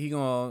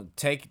gonna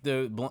take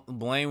the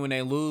blame when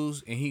they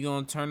lose, and he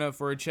gonna turn up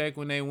for a check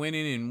when they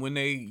winning and when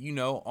they, you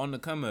know, on the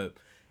come up.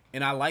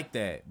 And I like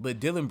that.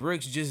 But Dylan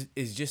Brooks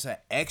is just an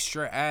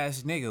extra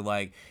ass nigga.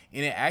 Like,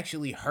 and it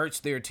actually hurts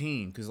their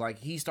team. Because, like,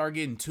 he start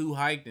getting too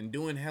hyped and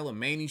doing hella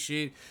many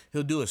shit.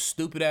 He'll do a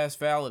stupid ass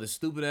foul at a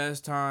stupid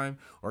ass time.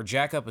 Or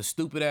jack up a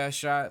stupid ass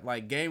shot.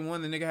 Like, game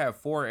 1, the nigga had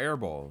 4 air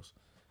balls.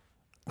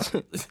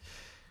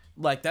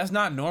 Like, that's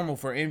not normal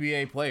for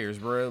NBA players,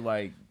 bro.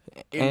 Like,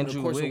 in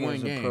the course of one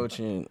game.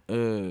 Approaching,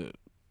 that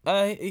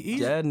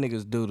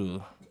nigga's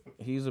doodle.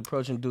 He's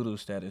approaching doodle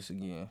status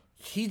again.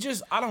 He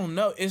just, I don't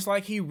know. It's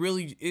like he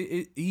really,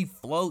 he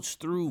floats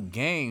through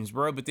games,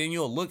 bro. But then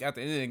you'll look at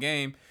the end of the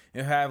game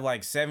and have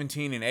like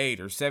 17-8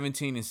 or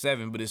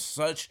 17-7. But it's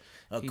such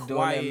a quiet. Doing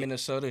that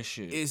Minnesota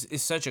shit.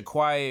 It's such a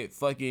quiet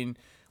fucking,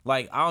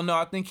 like, I don't know.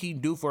 I think he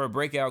due for a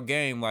breakout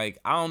game. Like,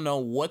 I don't know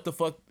what the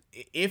fuck,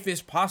 if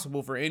it's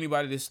possible for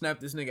anybody to snap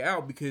this nigga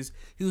out, because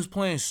he was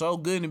playing so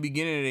good in the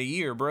beginning of the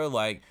year, bro.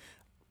 Like,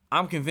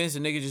 I'm convinced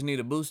the nigga just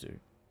need a booster.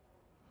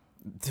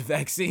 The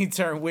vaccine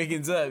turned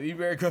Wiggins up. You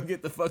better go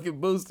get the fucking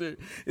booster.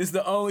 It's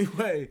the only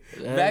way.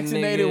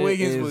 Vaccinated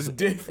Wiggins was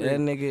different. That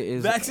nigga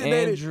is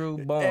Andrew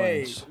Barnes.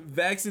 Hey,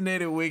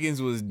 vaccinated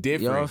Wiggins was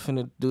different. Y'all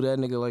finna do that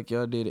nigga like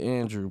y'all did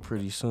Andrew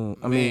pretty soon.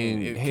 I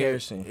mean,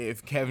 Harrison.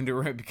 If Kevin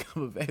Durant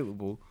become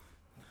available.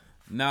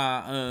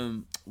 Nah,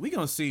 we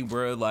gonna see,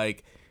 bro.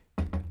 Like,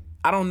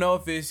 I don't know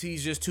if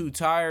he's just too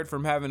tired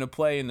from having to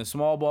play in the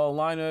small ball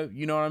lineup.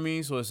 You know what I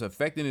mean? So it's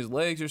affecting his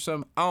legs or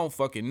something. I don't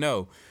fucking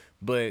know.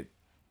 But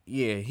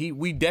yeah,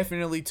 we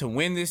definitely, to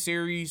win this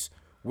series,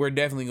 we're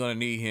definitely going to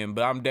need him.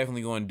 But I'm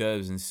definitely going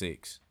Dubs in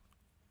 6.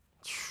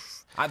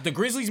 The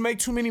Grizzlies make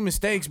too many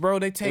mistakes, bro.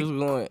 They take.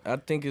 I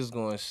think it's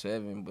going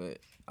 7, but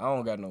I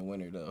don't got no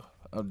winner though.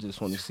 I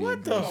just want to see.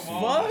 What the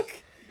fuck?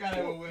 You gotta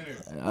have a winner.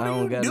 I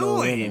don't got no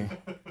winner.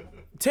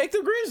 Take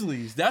the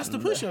Grizzlies. That's the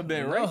push-up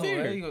bet right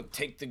there. How you gonna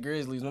take the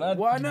Grizzlies? When I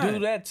Why not? do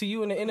that to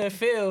you in the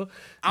NFL,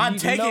 I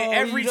take it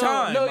every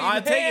time. I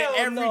take it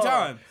every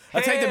time. I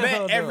take the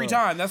bet every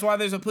time. That's why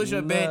there's a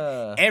push-up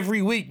bet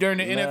every week during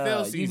the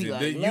NFL season.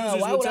 Like, the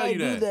users will tell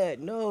you that.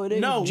 No, it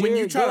ain't. No, when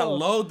you try to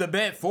load the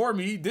bet for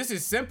me, this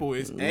is simple.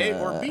 It's A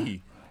or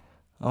B.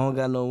 I don't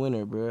got no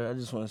winner, bro. I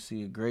just want to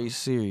see a great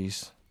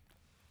series.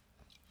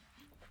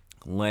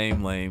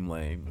 Lame.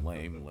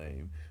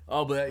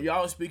 Oh, but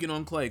y'all was speaking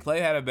on Klay. Klay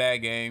had a bad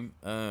game,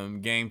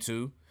 game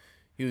 2.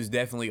 He was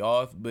definitely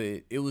off,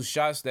 but it was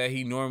shots that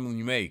he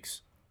normally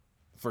makes,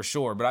 for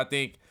sure. But I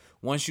think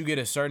once you get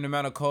a certain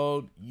amount of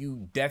cold,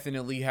 you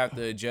definitely have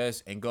to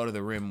adjust and go to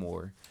the rim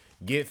more.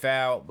 Get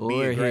fouled,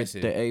 be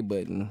aggressive. Hit the A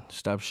button,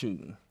 stop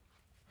shooting.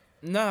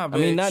 Nah, but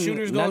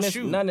shooters gonna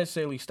shoot. Not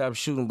necessarily stop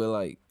shooting, but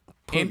like,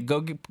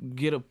 go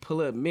get a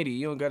pull-up midi.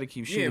 You don't got to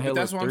keep shooting hella threes. Yeah, but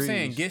that's what I'm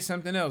saying. Get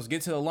something else.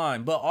 Get to the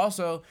line. But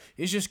also,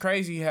 it's just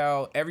crazy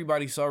how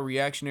everybody's so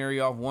reactionary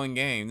off one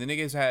game. The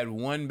niggas had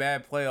one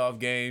bad playoff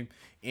game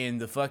in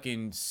the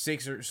fucking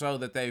 6 or so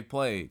that they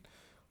played.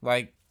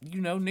 Like, you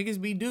know,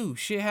 niggas be due.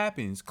 Shit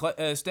happens.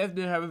 Steph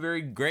didn't have a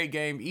very great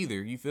game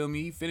either. You feel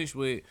me? He finished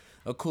with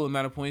a cool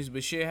amount of points,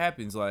 but shit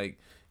happens. Like,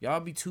 y'all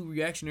be too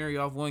reactionary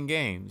off one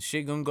game.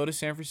 Shit gonna go to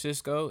San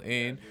Francisco,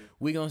 and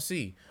we gonna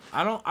see.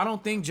 I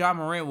don't think Ja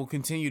Morant will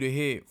continue to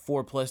hit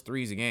 4+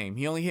 threes a game.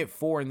 He only hit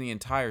 4 in the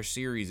entire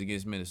series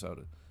against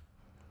Minnesota.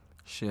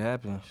 Shit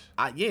happens.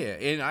 He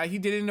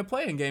did it in the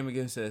playing game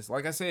against us.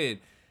 Like I said,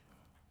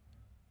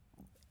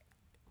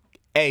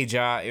 hey,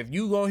 Ja, if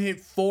you gonna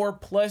hit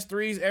 4+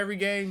 threes every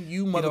game,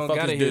 you don't gotta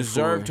motherfuckers hit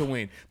deserve 4. to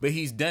win. But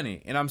he's done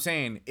it. And I'm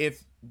saying,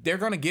 if they're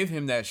gonna give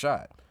him that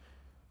shot,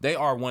 they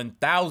are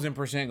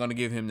 1,000% gonna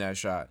give him that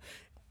shot.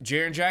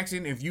 Jaren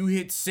Jackson, if you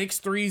hit 6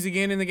 threes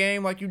again in the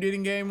game like you did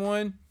in game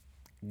 1,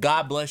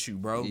 God bless you,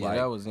 bro. Yeah, Like,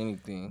 that was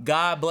anything.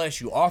 God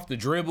bless you. Off the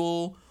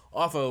dribble,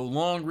 off a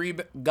long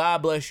rebound,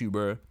 God bless you,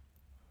 bro.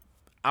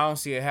 I don't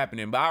see it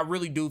happening, but I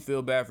really do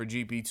feel bad for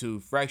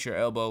GP2. Fracture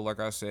elbow, like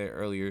I said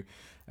earlier,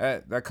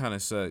 that kind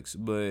of sucks.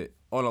 But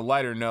on a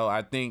lighter note,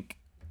 I think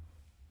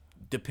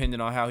depending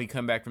on how he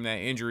come back from that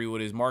injury,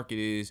 what his market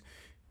is,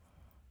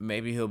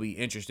 maybe he'll be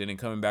interested in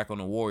coming back on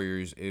the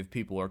Warriors if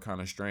people are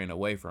kind of straying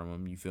away from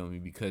him, you feel me,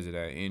 because of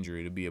that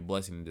injury. To be a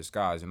blessing in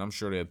disguise, and I'm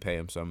sure they'll pay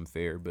him something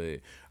fair,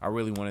 but I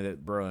really wanted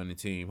that bro on the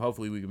team.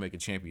 Hopefully we can make a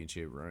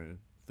championship run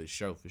for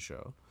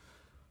sure.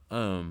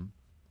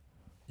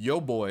 Yo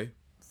boy,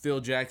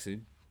 Phil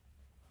Jackson,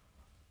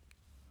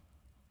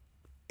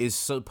 is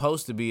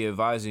supposed to be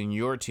advising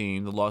your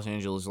team, the Los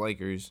Angeles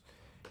Lakers,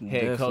 head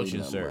Definitely coaching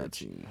not my search.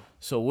 team.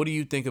 So what do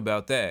you think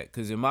about that?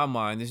 Because in my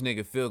mind, this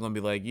nigga Phil gonna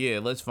be like, yeah,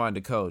 let's find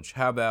a coach.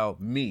 How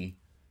about me?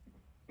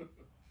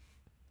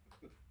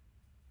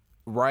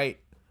 Right?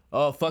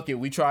 Oh, fuck it.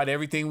 We tried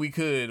everything we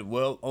could.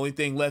 Well, only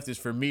thing left is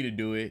for me to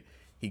do it.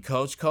 He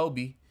coached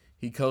Kobe.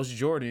 He coached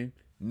Jordan.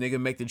 Nigga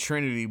make the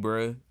Trinity,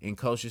 bruh, and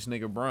coach this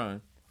nigga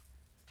Bron.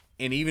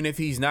 And even if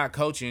he's not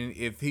coaching,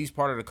 if he's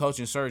part of the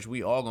coaching search,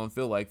 we all gonna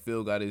feel like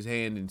Phil got his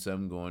hand in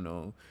something going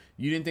on.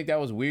 You didn't think that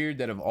was weird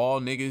that of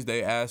all niggas,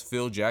 they asked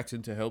Phil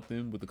Jackson to help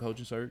them with the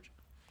coaching search?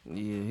 Yeah,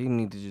 he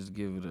need to just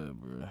give it up,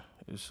 bro.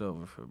 It's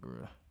over for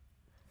bro.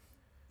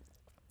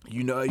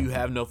 You know you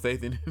have no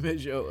faith in him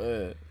as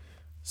your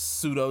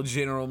pseudo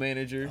general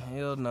manager.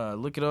 Hell nah.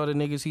 Look at all the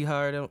niggas he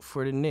hired out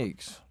for the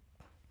Knicks.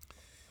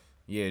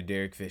 Yeah,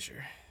 Derek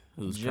Fisher,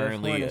 who's Jeff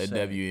currently a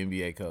Hornacek.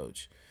 WNBA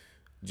coach.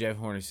 Jeff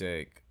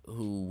Hornacek,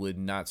 who would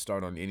not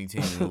start on any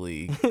team in the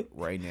league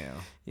right now.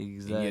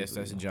 Exactly. And yes,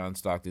 that's a John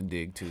Stockton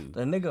dig too.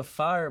 The nigga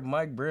fired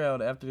Mike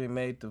Brown after they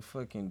made the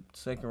fucking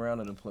second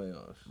round of the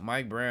playoffs.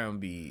 Mike Brown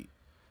be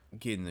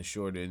getting the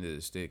short end of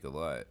the stick a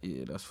lot.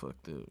 Yeah, that's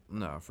fucked up.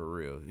 Nah, for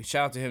real.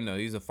 Shout out to him though.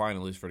 He's a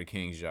finalist for the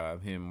Kings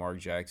job. Him, Mark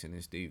Jackson,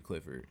 and Steve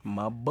Clifford.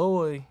 My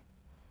boy.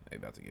 They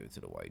about to give it to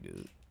the white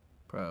dude.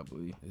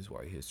 Probably. It's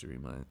White History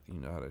Month.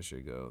 You know how that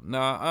shit go.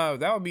 Nah,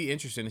 that would be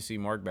interesting to see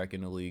Mark back in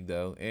the league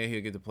though, and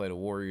he'll get to play the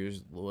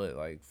Warriors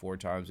like 4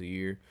 times a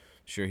year.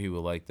 Sure, he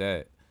would like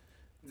that.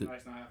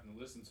 Nice not having to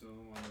listen to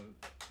him on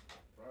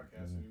the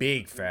broadcast.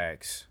 Big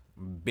facts.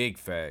 Big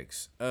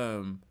facts.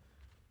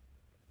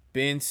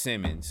 Ben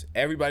Simmons.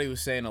 Everybody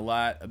was saying a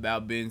lot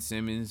about Ben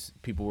Simmons.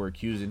 People were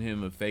accusing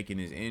him of faking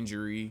his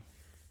injury.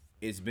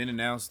 It's been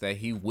announced that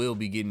he will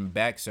be getting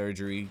back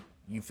surgery,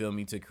 you feel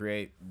me,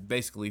 to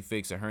basically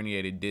fix a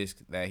herniated disc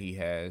that he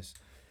has.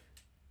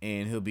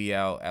 And he'll be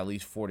out at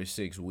least 4 to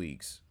 6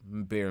 weeks,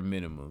 bare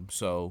minimum.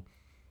 So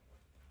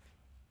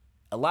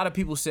a lot of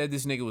people said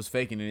this nigga was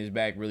faking and his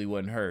back really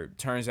wasn't hurt.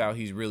 Turns out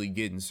he's really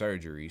getting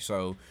surgery.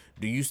 So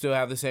do you still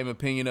have the same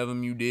opinion of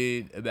him you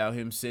did about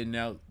him sitting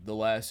out the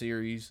last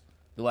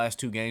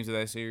 2 games of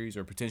that series,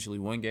 or potentially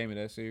 1 game of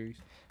that series?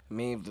 I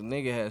mean, if the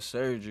nigga has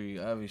surgery,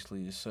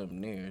 obviously it's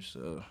something there.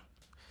 So,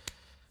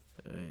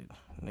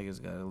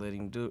 niggas gotta let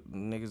him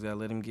Niggas gotta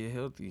let him get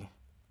healthy.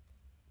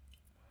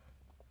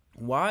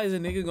 Why is a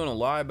nigga gonna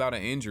lie about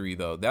an injury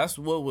though? That's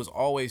what was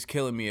always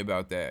killing me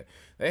about that.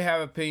 They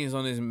have opinions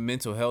on his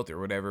mental health or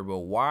whatever, but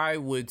why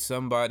would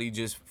somebody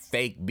just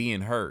fake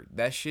being hurt?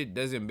 That shit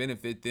doesn't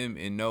benefit them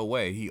in no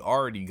way. He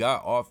already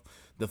got off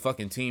the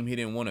fucking team he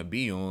didn't want to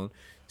be on.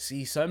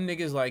 See, some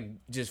niggas like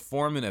just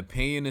form an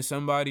opinion of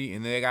somebody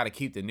and they gotta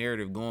keep the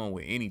narrative going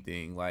with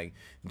anything. Like,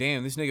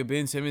 damn, this nigga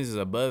Ben Simmons is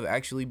above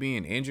actually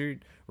being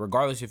injured,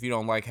 regardless if you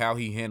don't like how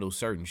he handles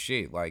certain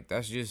shit. Like,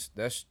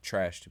 that's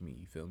trash to me,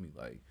 you feel me?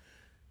 Like,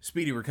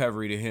 speedy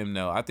recovery to him,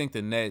 though. I think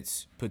the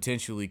Nets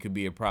potentially could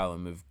be a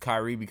problem. If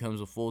Kyrie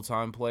becomes a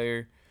full-time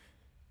player,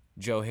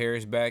 Joe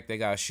Harris back, they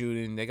got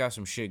shooting. They got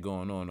some shit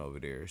going on over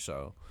there.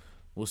 So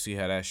we'll see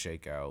how that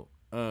shake out.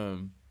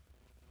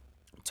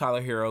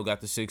 Tyler Hero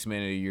got the 6th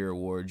Man of the Year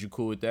award. You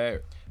cool with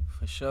that?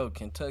 For sure,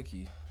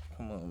 Kentucky.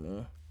 Come on,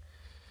 man.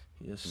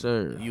 Yes,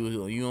 sir.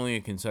 You only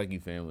a Kentucky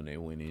fan when they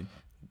winning.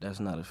 That's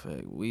not a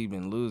fact. We've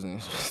been losing.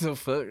 What the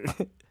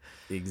fuck?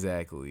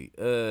 Exactly.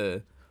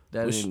 That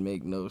didn't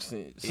make no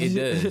sense. It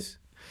does.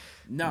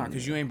 Nah,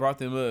 because you ain't brought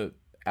them up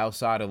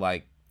outside of,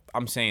 like,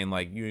 I'm saying,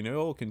 like, you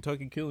know,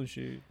 Kentucky killing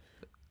shit.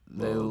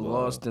 They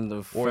lost in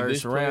the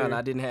first round.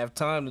 I didn't have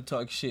time to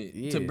talk shit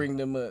to bring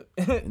them up.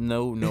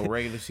 No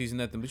regular season,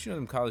 nothing. But you know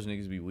them college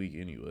niggas be weak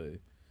anyway.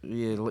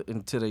 Yeah,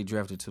 until they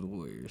drafted to the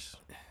Warriors.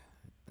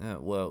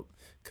 Well,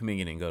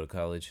 Kuminga didn't go to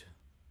college.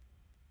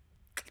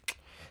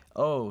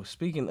 Oh,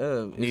 speaking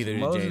of, Neither is did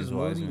Moses James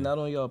Moody Wiseman. not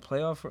on y'all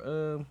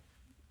playoff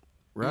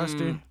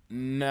roster?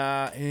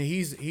 Nah,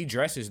 he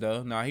dresses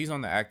though. Nah, he's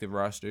on the active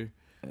roster.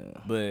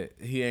 But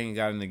he ain't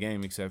got in the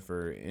game except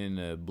for in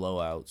the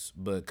blowouts.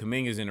 But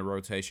Kuminga's in the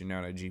rotation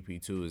now that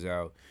GP2 is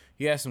out.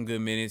 He has some good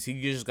minutes. He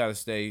just got to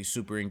stay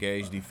super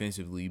engaged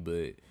defensively.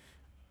 But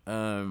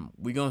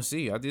we going to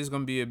see. I think it's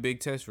going to be a big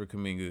test for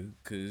Kuminga.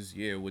 Because,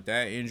 yeah, with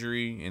that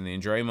injury, and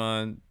then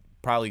Draymond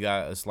probably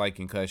got a slight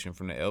concussion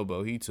from the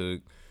elbow he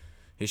took,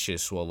 his shit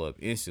swell up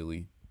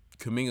instantly.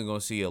 Kuminga going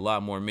to see a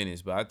lot more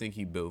minutes, but I think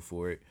he built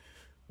for it.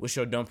 What's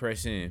your don't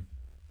press in?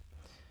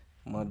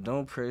 My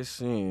don't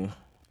press in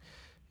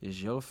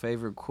is your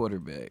favorite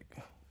quarterback.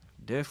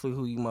 Definitely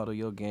who you model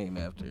your game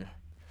after.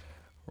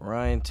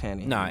 Ryan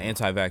Tannehill. Nah,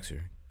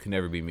 anti-vaxxer. Could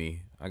never be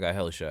me. I got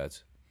hella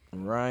shots.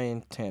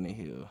 Ryan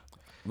Tannehill.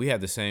 We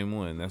had the same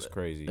one. That's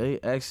crazy. They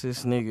asked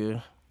this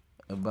nigga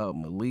about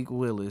Malik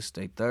Willis,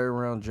 they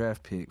third-round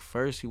draft pick.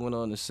 First, he went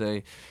on to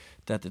say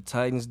that the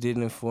Titans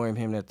didn't inform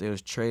him that they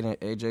was trading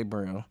A.J.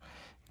 Brown.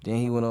 Then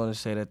he went on to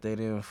say that they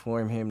didn't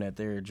inform him that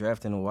they were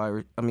drafting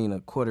a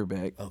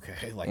quarterback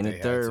Okay, like in the they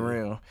had third to.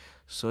 round.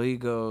 So he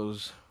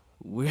goes,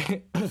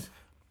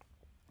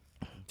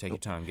 Take your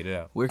time, get it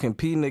out. we're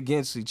competing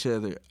against each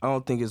other. I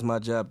don't think it's my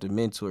job to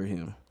mentor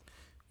him.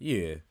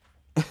 Yeah.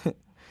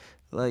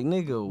 Like,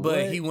 nigga,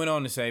 But what? he went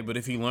on to say, but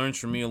if he learns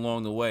from me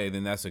along the way,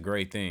 then that's a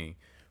great thing.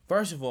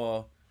 First of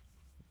all,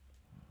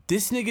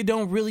 this nigga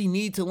don't really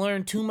need to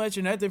learn too much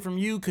or nothing from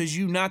you because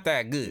you not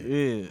that good.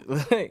 Yeah.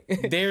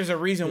 Like, There's a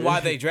reason why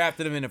they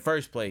drafted him in the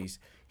first place.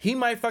 He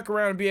might fuck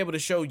around and be able to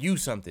show you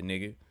something,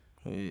 nigga.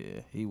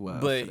 yeah, he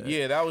wild. But for that.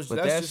 yeah, that's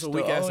But just a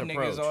weak ass the old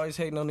approach. niggas always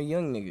hating on the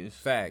young niggas.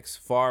 Facts.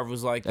 Favre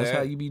was like That's that.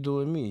 how you be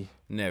doing me.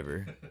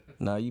 Never.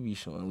 Nah, you be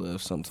showing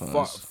love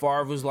sometimes.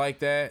 Favre was like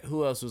that.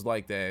 Who else was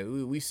like that?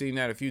 We seen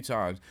that a few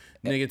times.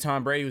 Nigga,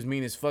 Tom Brady was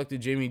mean as fuck to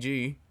Jimmy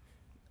G.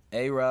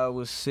 A-Rod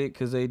was sick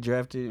because they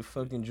drafted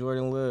fucking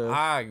Jordan Love.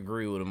 I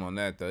agree with him on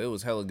that though. It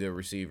was hella good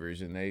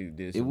receivers and they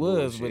did some It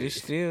was, bullshit. but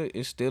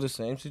it's still the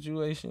same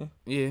situation.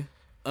 Yeah.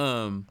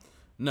 No,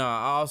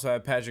 I also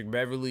had Patrick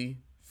Beverly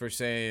for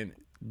saying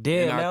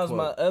Damn, and I that was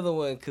my quote- other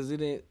one because it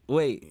didn't.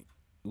 Wait,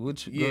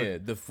 which? yeah,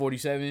 the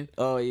 47.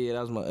 Oh yeah,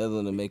 that was my other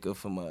one to make up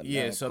for my.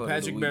 Yeah, non-quote so of the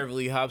Patrick week.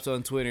 Beverly hops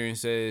on Twitter and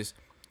says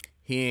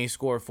he ain't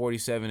scored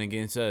 47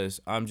 against us.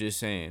 I'm just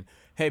saying.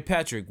 Hey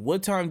Patrick,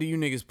 what time do you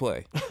niggas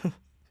play?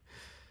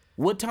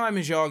 What time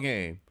is y'all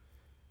game?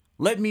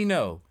 Let me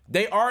know.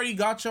 They already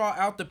got y'all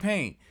out the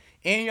paint.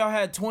 And y'all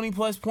had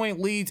 20+ point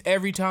leads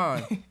every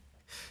time.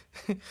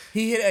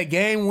 He hit a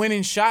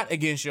game-winning shot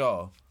against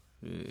y'all.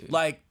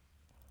 Like,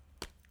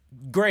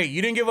 great.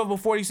 You didn't give up a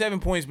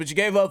 47 points, but you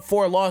gave up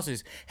 4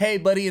 losses. Hey,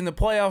 buddy, in the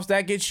playoffs,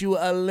 that gets you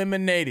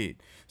eliminated.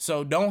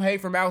 So don't hate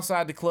from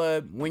outside the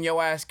club when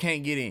your ass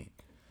can't get in.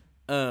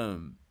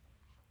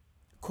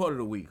 Quote of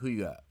the week. Who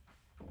you got?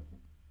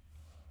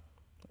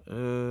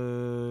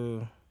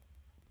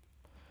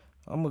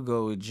 I'm gonna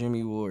go with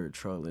Jimmy Ward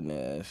trolling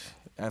ass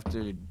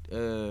after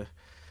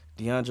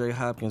DeAndre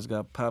Hopkins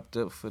got popped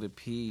up for the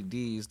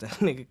PEDs. That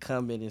nigga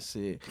commented and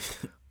said,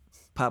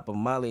 "Papa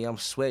Molly, I'm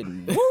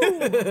sweating." Woo!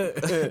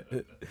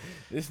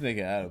 This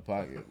nigga out of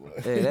pocket, boy.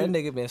 Hey, that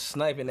nigga been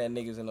sniping at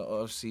niggas in the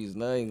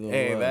offseason. I ain't gonna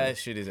Hey, lie. that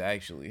shit is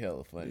actually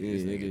hella funny. Yeah,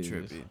 This it nigga is.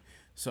 tripping.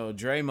 So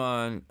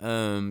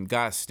Draymond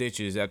got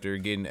stitches after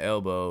getting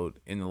elbowed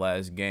in the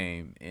last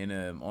game, and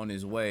on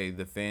his way,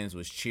 the fans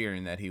was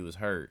cheering that he was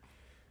hurt.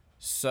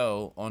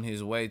 So on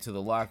his way to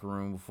the locker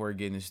room before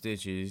getting the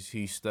stitches,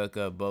 he stuck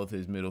up both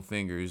his middle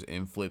fingers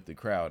and flipped the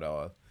crowd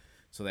off.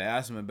 So they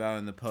asked him about it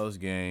in the post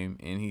game,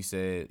 and he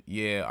said,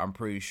 "Yeah, I'm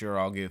pretty sure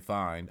I'll get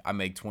fined. I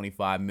make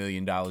 $25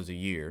 million a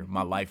year.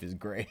 My life is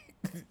great."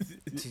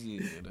 Yeah,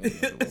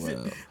 that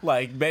wild.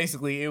 Like,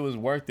 basically, it was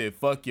worth it.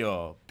 Fuck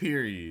y'all.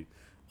 Period.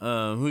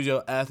 Who's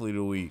your athlete of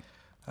the week?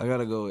 I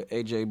gotta go with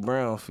AJ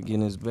Brown for getting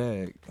his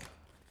bag.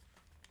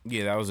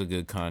 Yeah, that was a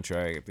good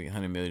contract. I think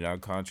 $100 million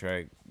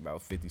contract,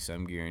 about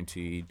 50-something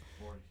guaranteed.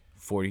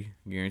 40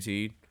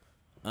 guaranteed.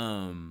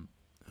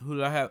 Who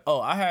did I have?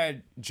 Oh, I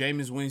had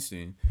Jameis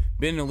Winston.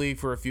 Been in the league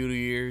for a few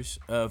years.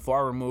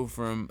 Far removed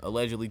from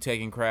allegedly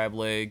taking crab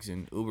legs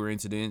and Uber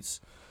incidents.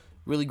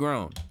 Really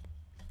grown.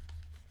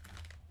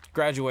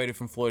 Graduated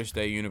from Florida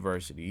State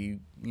University.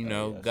 He,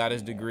 got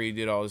his degree,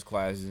 did all his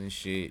classes and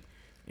shit.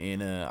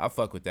 And I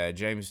fuck with that.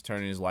 James is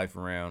turning his life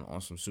around on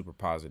some super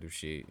positive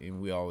shit.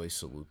 And we always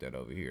salute that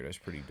over here. That's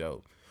pretty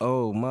dope.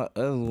 Oh, my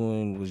other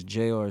one was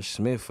J.R.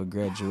 Smith for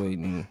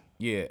graduating.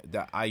 Yeah,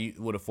 I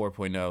with a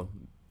 4.0.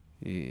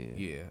 Yeah.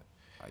 Yeah,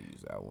 I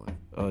use that one.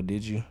 Oh,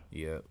 did you?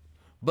 Yeah.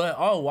 But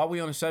while we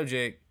on the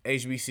subject,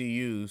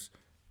 HBCUs,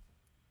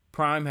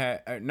 Prime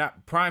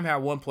had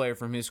one player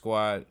from his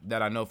squad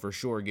that I know for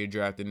sure get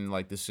drafted in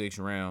like the 6th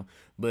round.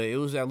 But it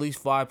was at least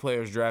 5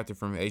 players drafted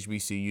from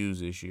HBCUs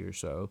this year.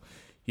 So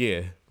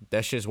yeah,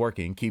 that shit's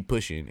working. Keep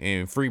pushing.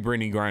 And free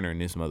Brittany Griner in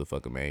this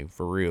motherfucker, man.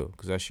 For real.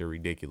 Because that shit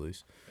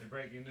ridiculous. And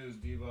breaking news,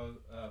 Devo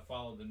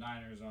followed the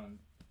Niners on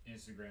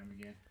Instagram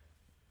again.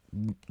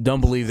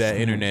 Don't believe that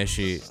internet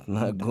shit. It's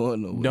not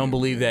going nowhere. Don't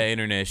believe that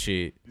internet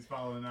shit. He's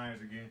following the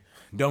Niners again.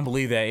 Don't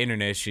believe that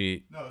internet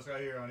shit. No, it's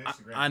right here on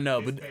Instagram. I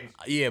know, His but page.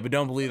 yeah, but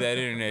don't believe that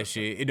internet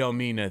shit. It don't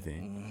mean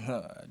nothing.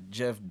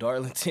 Jeff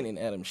Darlington and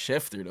Adam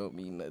Schefter don't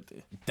mean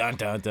nothing. Dun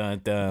dun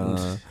dun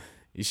dun.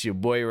 It's your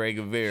boy Ray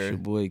Guevara. It's your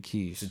boy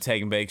Keith. It's the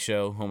Take and Bake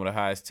Show, home of the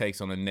highest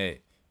takes on the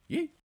net. Yeah.